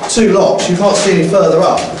 2 locks, you can't see any further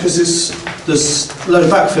up because there's a load of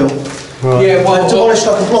backfill. Right. Yeah, They've well, demolished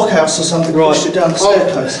like a blockhouse or something, Right. pushed it down the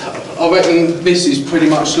staircase. I reckon this is pretty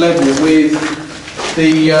much level with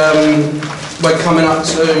the, we're coming up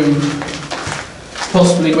to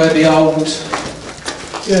possibly where the old,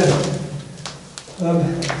 Yeah.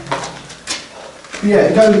 Yeah,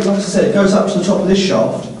 it goes, like I said, it goes up to the top of this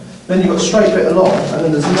shaft. then you've got a straight bit along, and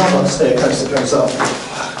then there's another staircase that goes up.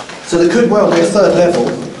 So there could well be a third level.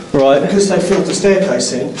 Right. Because they filled the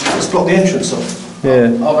staircase in, it's blocked the entrance off.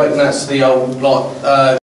 Yeah. I reckon that's the old, like,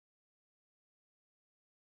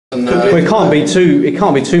 Well, it can't be too. It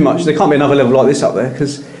can't be too much. There can't be another level like this up there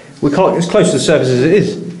because we can't. It's close to the surface as it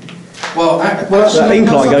is. well, that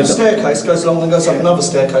incline up goes the staircase, goes along, and goes up another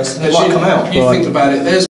staircase, and it might come out. You think about it,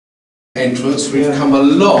 there's entrance, we've come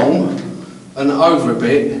along and over a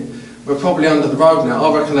bit, we're probably under the road now.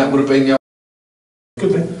 I reckon that would have been the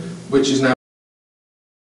Could be. which is now.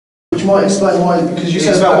 Which might explain why, because you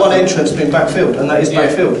said about one entrance being backfilled, and that is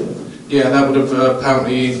backfilled. Yeah, that would have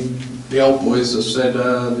apparently, the old boys have said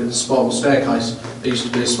the spiral staircase. There used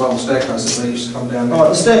to be a spiral staircase that they used to come down there.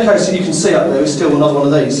 Alright, the staircase that you can see up there is still another one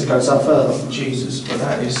of these that goes up further. Jesus, but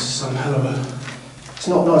that is some hell of a... It's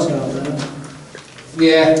not nice going up there.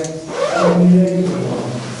 Yeah.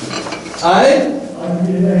 Eh?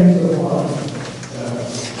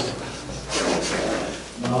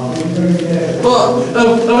 But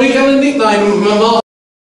are we going to nickname Mama?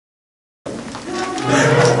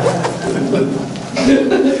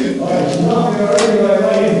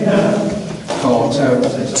 Oh, terrible.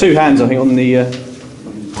 2 hands, I think, on the.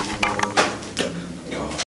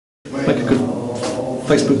 Make a good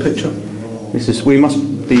Facebook picture. This is. We must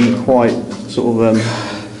be quite sort of.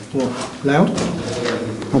 What? Loud? I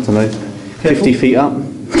don't know. 50 feet up.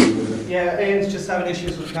 Yeah, Ian's just having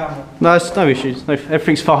issues with the camera. No, it's no issues. No,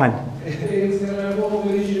 everything's fine.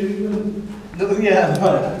 Yeah,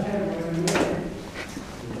 no.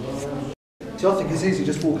 So I think it's easy,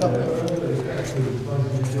 just walk up.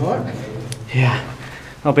 You alright? Yeah.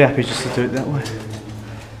 I'll be happy just to do it that way.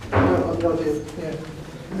 No, I've no idea.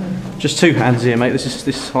 Yeah. Just 2 hands here, mate. This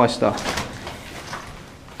is high stuff.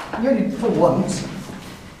 You only put once.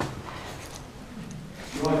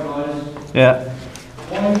 Yeah.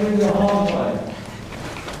 Why are you doing the hard way?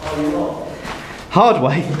 Are you not? Hard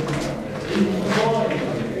way.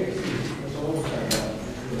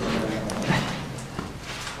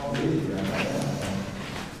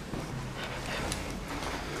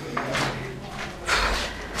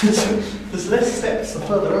 There's less steps the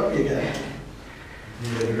further up you get.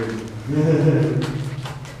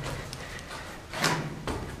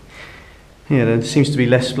 Yeah, there seems to be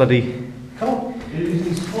less bloody. Come on.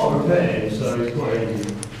 It's quite repetitive, so it's quite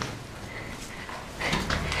easy.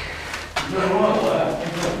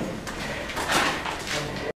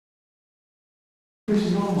 This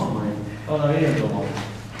is not my mate. Oh no, he ain't got one.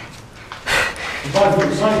 We both got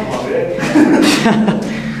the same one, yeah?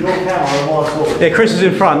 Your camera and my foot. Yeah, Chris is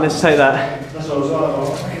in front. Let's take that. That's what I was like, I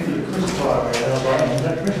was thinking of the Chris fire here, and I was like, is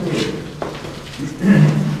that Chris or you?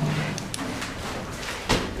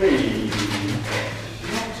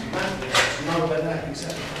 No, about that,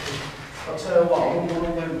 exactly. I'll tell you what, I wouldn't want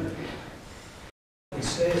to go the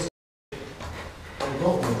stairs. I've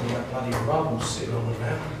got one with that bloody rubble sitting on the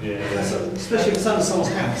ground. Yeah. Especially if it's under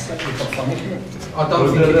someone's house, that could be quite funny, couldn't it? I don't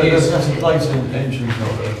think it is. That's a blatant entrance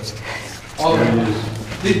of it.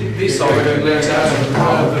 This side we learned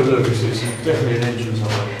out. Look, it's definitely an entrance of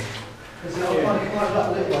it.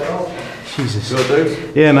 Jesus. See what I do?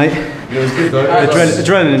 Yeah, mate. Yeah, it's good though.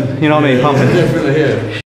 Adrenaline, you know what I mean? Pumping. Definitely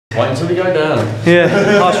here. Wait until we go down. Yeah.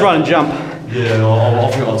 Nice run and jump. Yeah,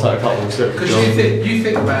 I think I'll take a couple of steps. Because you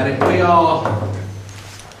think about it, we're up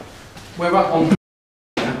on.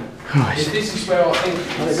 Christ. If this is where I think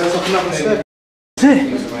It goes up another step.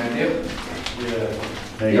 it's around here.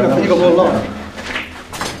 There You got more line.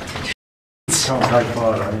 Can't go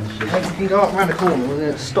far though. If you can go up round the corner and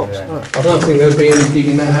then it stops. I don't think there'll be any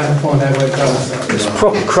digging that out to find out where it goes. It's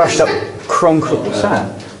proper crashed up concrete. What's that?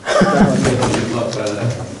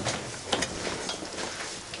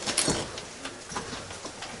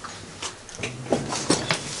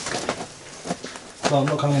 No, I'm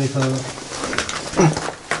not coming any further.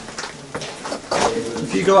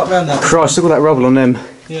 If you go up round that, Christ, look at that rubble on them.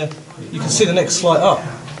 yeah, you can see the next slide up.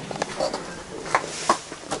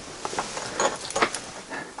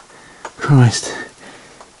 Christ.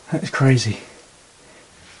 That is crazy.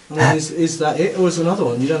 I mean, is that it, or is there another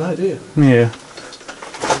one? You don't know, do you? Yeah.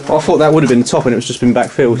 Well, I thought that would have been the top and it's just been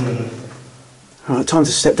backfilled. Right, time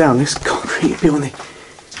to step down. This concrete building.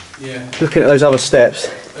 Yeah. Looking at those other steps.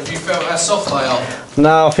 Have you felt how soft they are?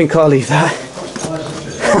 No, I think I'll leave that.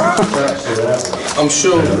 I'm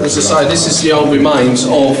sure, as I say, this is the old remains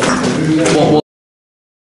of what was.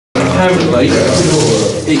 Apparently,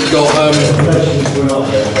 it got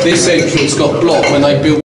this entrance got blocked when they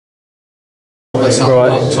built. That's up,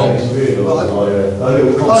 Right. up top.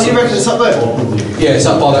 Oh, you reckon it's up there? Yeah, it's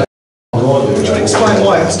up by that. Would you explain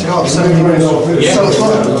why it has to go up so many roofs? Yeah. So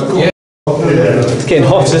high? Yeah. It's getting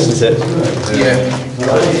hot, isn't it? Yeah.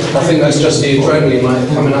 I think that's just the adrenaline,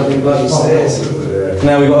 mate, coming up the bloody stairs.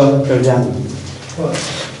 Now we've got to go down.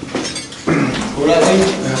 All that thing?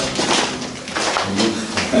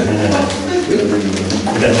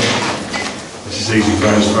 This is easy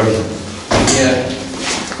going straight. Yeah.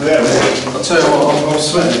 I'll tell you what, I'm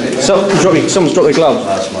sweating a bit. Someone's dropped their gloves.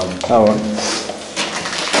 That's mine. Oh, right.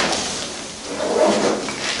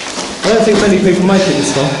 I don't think many people make it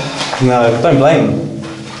this far. No, don't blame them.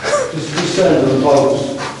 Just stand with the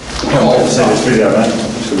bottles. I'll send this video, man.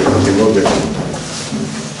 It's going to be fucking well good.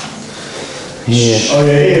 Yeah. Oh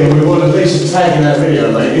yeah, Ian, we want at least tag in that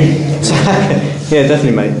video, mate. Yeah,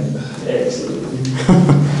 definitely, mate. Excellent.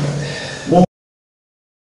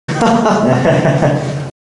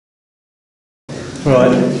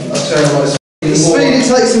 Right. I'll tell you what, The speed it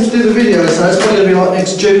takes them to do the video, so it's probably going to be like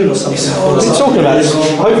next June or something. We're talking about this,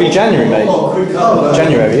 hopefully January, mate.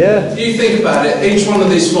 January, yeah. if you think about it, each one of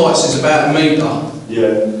these flights is about a metre.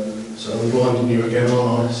 Yeah. So I'm blinding you again,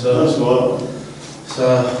 aren't I? So, That's what.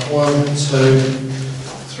 so 1, 2,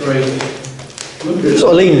 3.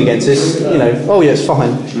 Sort of leaning against this, you know. Oh yeah, it's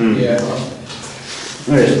fine. Yeah.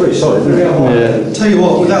 Yeah, it's pretty solid, isn't it? Yeah. Tell you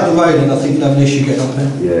what, without the railing, I think you'd have an issue getting up there.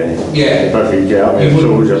 Yeah. Yeah. Both of you get up there, You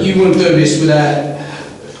towards wouldn't, you. you wouldn't do this without.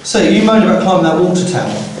 So you moaned about climbing that water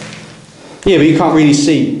tower. Yeah, but you can't really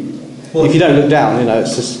see. If you don't look down, you know,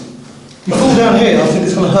 it's just You fall down here, I think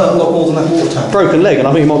it's going to hurt a lot more than that water tower. broken leg, and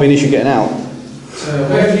I think it might be an issue getting out. So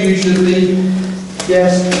where do you usually?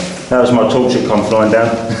 Yes. That was my torture come flying down.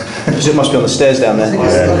 Because it must be on the stairs down I there. think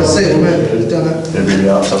it's I can see it already. Done it. They're really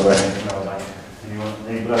up somewhere.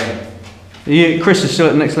 Any blame? Chris is still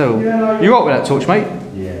at the next level. You up with that torch, mate?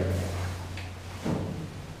 Yeah.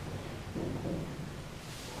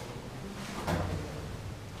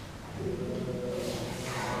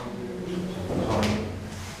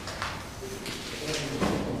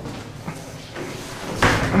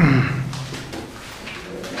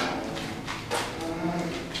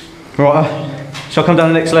 Right, shall I come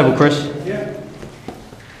down the next level, Chris? Yeah.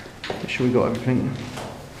 Make sure we got everything.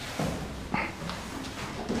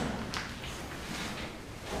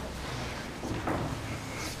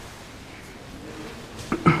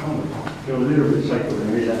 You're a little bit safer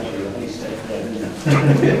than me, actually. At least safe there, isn't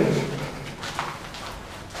it?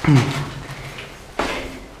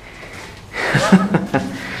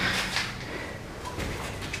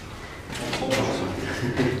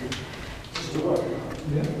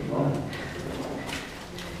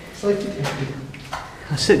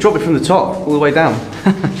 That's it, drop it from the top, all the way down.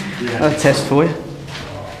 I'll test for you.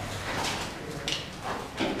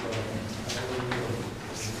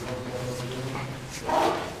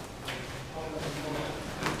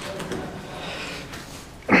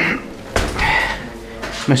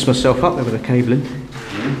 Messed myself up there with the cabling.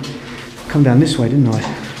 Come down this way, didn't I?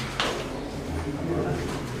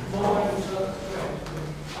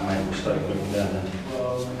 I made a mistake looking down there.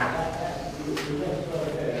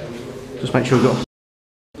 Just make sure we've got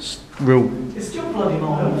real. It's still bloody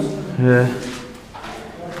miles. Yeah.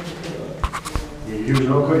 Yeah, you was a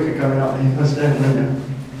lot quicker coming up than you was down there.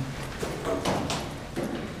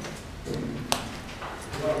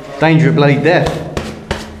 Danger of bloody death.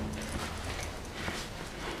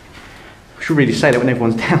 I should really say that when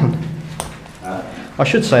everyone's down. I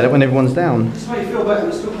should say that when everyone's down. Just make you feel better,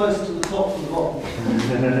 we're still closer to the top than the bottom.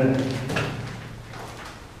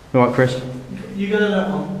 All right, Chris. You go to that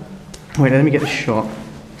one. Wait, let me get the shot.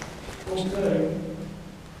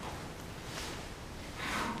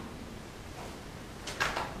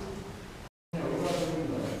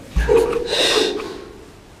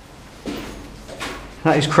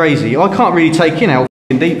 That is crazy. I can't really take in how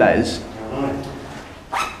f***ing deep that is.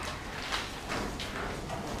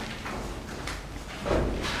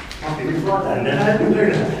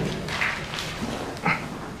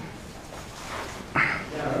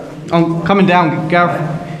 I'm coming down, Gareth.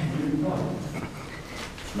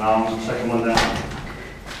 No, I'm the second one down.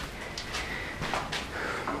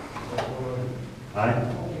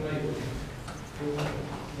 Aye?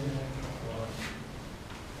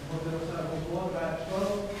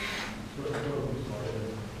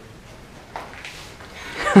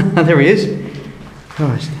 There he is.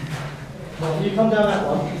 Christ. Can you come down that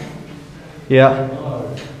one? Yeah.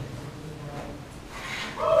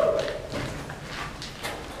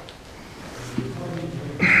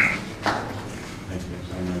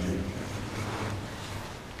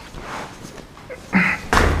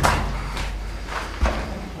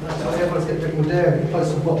 Everyone's getting a bit more daring, close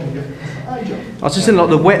to the bottom again. I was just in like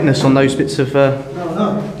the wetness on those bits of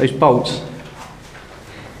No. those bolts.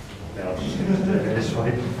 Yeah, I'll just go this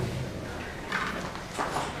way.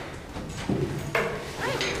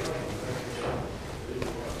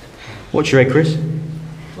 Watch your head, Chris.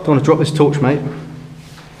 Don't want to drop this torch, mate.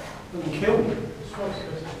 Kill.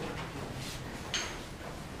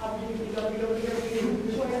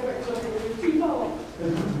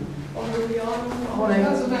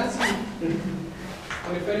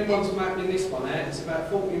 And if anyone's mapping this one out, it's about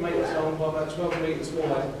 40 metres long by about 12 metres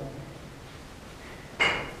wide.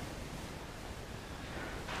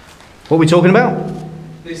 What are we talking about?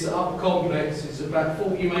 This upper complex is about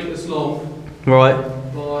 40 metres long Right.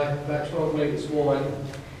 by about 12 metres wide.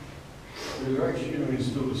 We're actually going to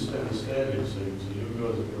install a set of stairlift soon, so you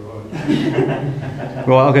guys will be right.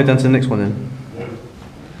 Right, I'll go down to the next one then.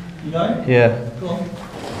 You know? Yeah. Go on.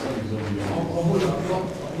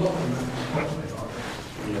 I'm locking that.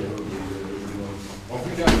 I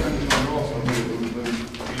think that was the last time we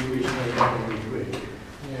reached that really quick.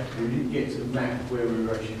 Yeah. We didn't get to the map where we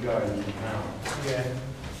were actually going and how. Yeah.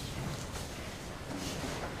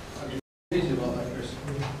 Easy like that, Chris.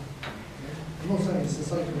 I'm not saying it's the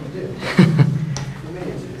same thing to do. For me, it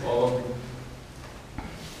is. So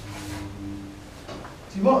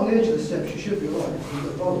you're right on the edge of the steps, you should be alright, you've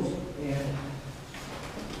got bowls. Yeah.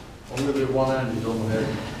 I'm going to do one-handed on my head.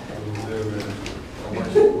 I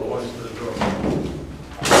won't still drop.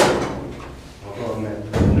 I've got a net.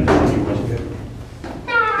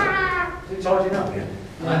 Is it charging up yet?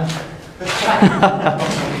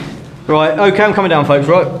 Right, okay, I'm coming down, folks,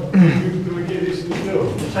 right? Can we get this in the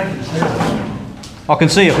film? Take it down. I can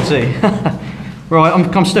see. Right,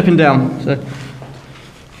 I'm stepping down. So.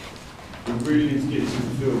 We really need to get this in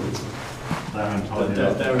the film. Darren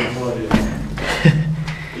tidied it.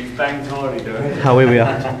 He's bang tidy, Darren. Oh, here we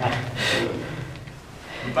are.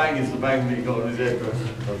 The bang is the bang that he got on his head, bro.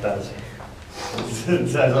 Oh, that's it.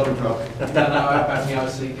 That's on the truck. I don't know how bad the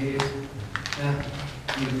OCD is. Yeah.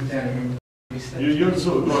 You can down and You're the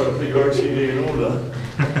sort of guy that put your OCD in order.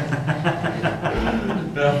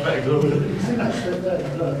 Now back to order. You see that step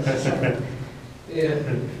there? Look, it's the same. Yeah.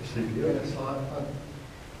 Yeah, it's like...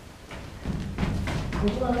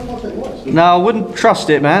 No, I wouldn't trust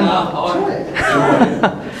it, man. Try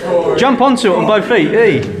it. Jump onto it on both feet.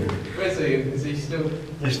 Hey. Where's he? Is he still?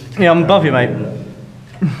 Yeah, I'm above you, mate. Right,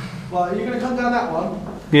 are you going to come down that one?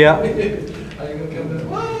 Yeah. Are you going to come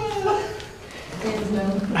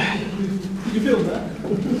down? Did you feel that?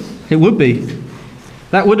 It would be.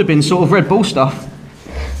 That would have been sort of Red Bull stuff.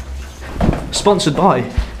 Sponsored by.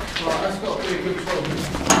 Right, that's got to be a good trouble.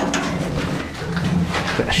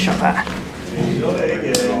 Better shut that. He's on it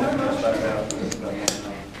again.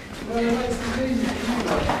 Well, it makes things easy.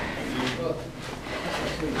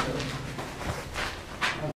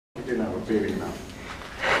 You didn't have a beer enough.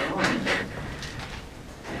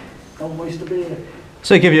 Don't waste a beer.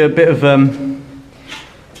 So give you a bit of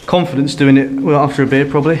confidence doing it well after a beer,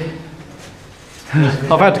 probably.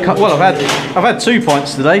 I've had 2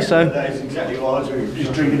 pints today, so. That is exactly what I do.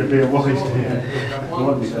 Just drinking a beer while he's here.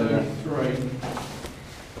 1, 2, 3.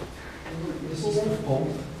 This is the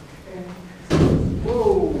fourth.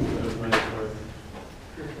 Whoa!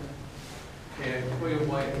 Yeah, we're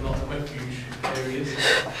waiting a lot of refuge areas.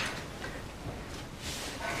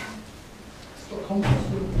 It's got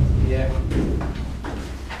contrast, doesn't it? Yeah.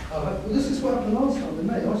 Well, this is what happened last time with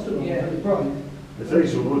me. I stood on it and it broke. The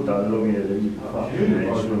things are good though, long here, then you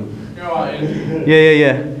You're right, Ian.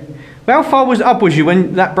 Yeah. Well, how far up was you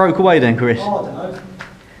when that broke away then, Chris? Oh, I don't know.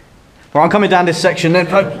 Right, I'm coming down this section then,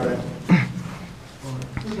 folks. We're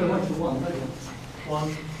going to wait for one, maybe. 1,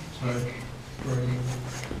 2, 3.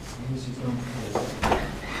 And this is number 4.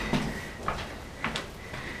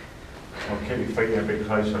 I'll keep your feet a bit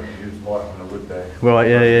closer because you was right on the wood there. Right,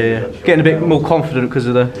 yeah. Getting a bit more confident because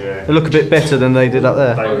of Yeah. they look a bit better than they did up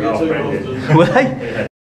there. They were half-bended. Were they? Yeah.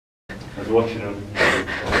 I was watching them.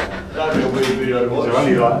 That'd be a weird video to watch. They're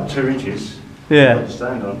only like 2 inches. Yeah. To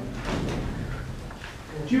stand on.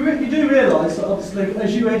 You do realise that obviously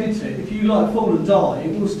as you edit it, if you like fall and die,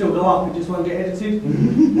 it will still go up, it just won't get edited.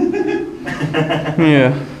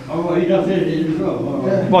 Yeah. Oh, well, you got to edit it as well.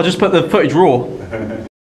 Yeah. Well, just put the footage raw.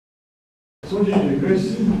 So what did you do, Chris?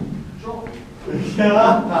 Drop.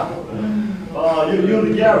 Oh, you're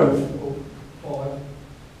the Gareth. 5.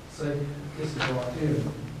 So, this is right here.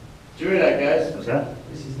 Do you hear that, guys? What's that?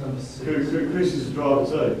 This is number 6. Chris is the driver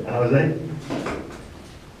too. How is he?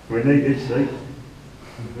 We need this, see?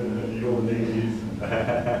 You're needed.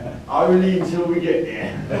 Only until we get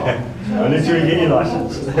there. Only until you get your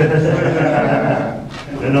licence.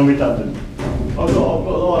 Then I'm redundant. I've got a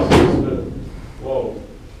licence, but whoa.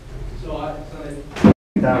 It's alright,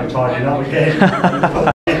 Now I'm tidying up again.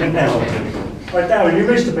 Right, Darren, you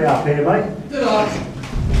missed a bit up here, mate. Did I?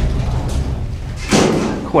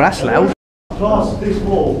 Cool, that's loud. Class this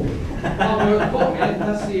wall we're at the bottom, yeah?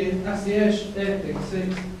 That's the air thing,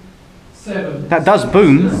 6, 7. That does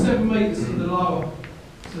boom. That's 7 metres to the lower,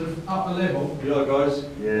 to the upper level. You alright, guys?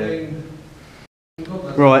 Yeah.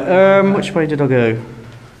 Right, which way did I go?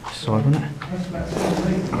 This side, wasn't it? That's about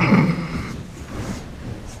 7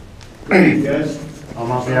 metres. Yes. I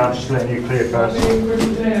might be out just letting you clear first.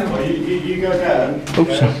 Well, you go down.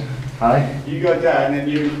 Oops. Hey? You go down and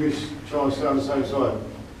you just try and stay on the same side.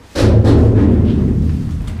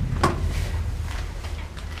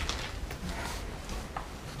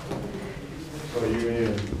 Sorry, you and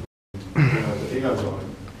Ian. He goes on.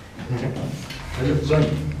 They look the same.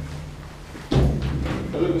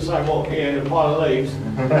 They look the same, what, here in a pile of leaves?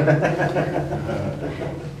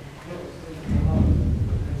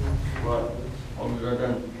 Right, I'm going to go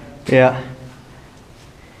down. Yeah.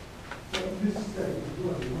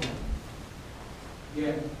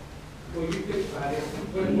 Yeah. Well, you think about it,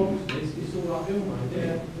 when it bombs this, it's all uphill, mate.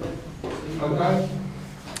 Yeah. Okay.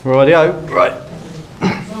 Rightio. Right.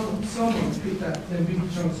 Someone picked that, them big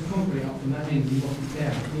chunks of concrete up from that end and knocked it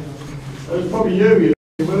down. It was probably you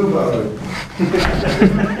wheelbarrow.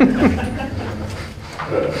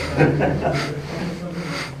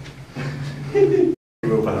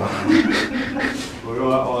 Wheelbarrow.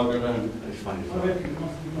 Well, I'll go down. It's funny. I reckon it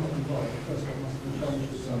must have been like the first one must have been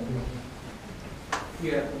changed or something.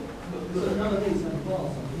 Yeah. But none of these have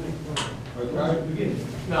bars underneath. Okay. Beginning.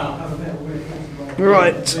 No, have a metal red bar.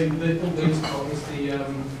 Right. All these part is the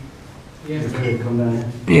yeah. Come down here.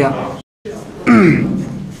 Yeah.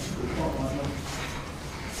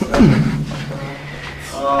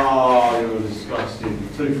 Oh, you're disgusting.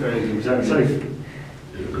 Tooth fairies. Is that safe?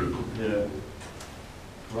 Yeah.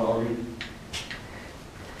 Right,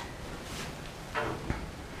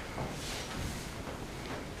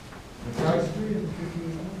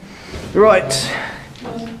 Right.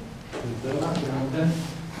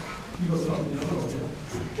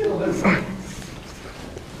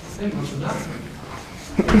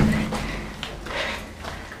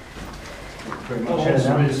 Pretty much here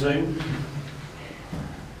now.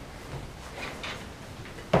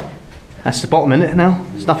 That's the bottom, isn't it, now?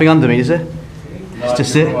 There's nothing under me, is there? It's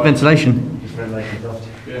just it, ventilation. Just ventilation soft.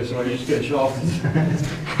 Yeah, so you just get shafted.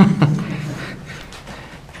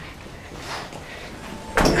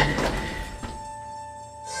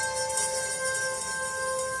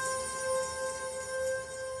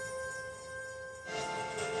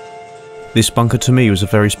 This bunker to me was a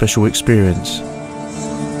very special experience.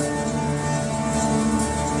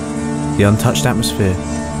 The untouched atmosphere,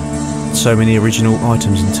 so many original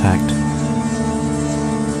items intact.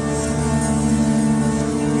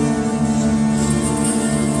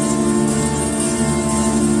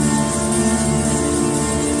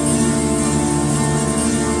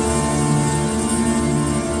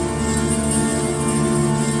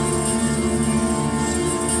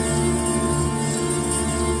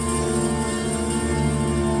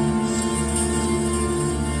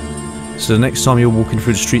 So the next time you're walking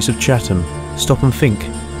through the streets of Chatham, stop and think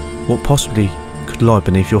what possibly could lie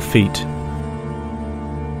beneath your feet.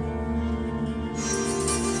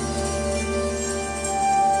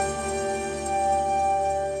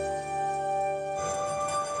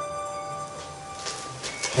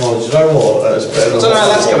 Oh, do you know what? That's better. I don't know how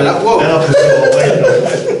that's coming up. Whoa. Now I can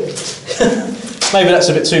sort of Maybe that's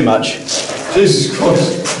a bit too much. Jesus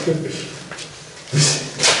Christ.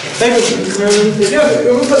 Maybe if you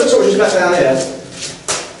we'll put the torches back down here,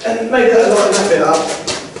 and maybe that'll lighten that bit up.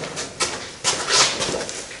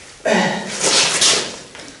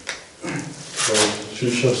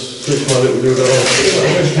 Should just switch my little dildo on.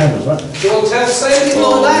 Where's the cameras, right? Do you want to say anything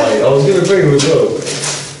like that? Mate, I was going to bring them as well.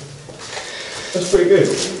 That's pretty good.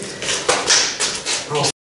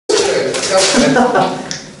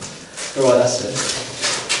 Right, that's it.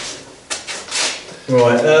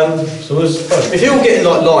 Right, So where's the phone? if you're all getting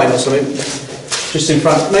like line or something, just in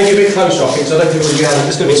front, maybe a bit closer I think, so I don't think we're going to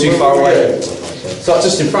it's going to be too far away. So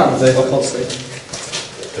just in front of the constantly.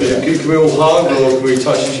 Can we all hug or can we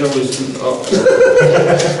touch each other's up?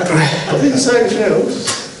 I didn't say anything else.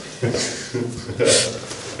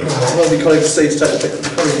 Well, we can't even see to take the picture.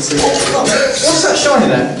 We can't even see. What's that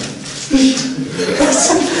shining at?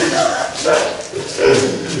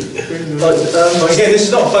 Again, this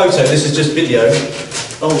is not a photo, this is just video.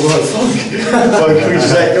 Oh right, fuck. Well, can we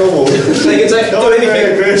just act normal? So you can take, do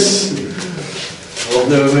anything. Chris. I've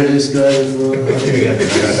never met this guy before.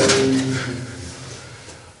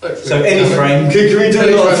 So any frame. Can we do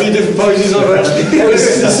like a few different poses of it? This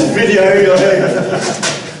is a video.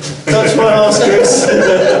 Touch my ass, Chris.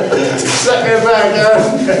 Slap me back,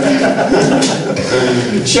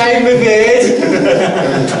 Shave my beard.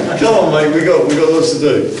 Come on, mate, we got lots to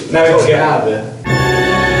do. Now we got to get out of here.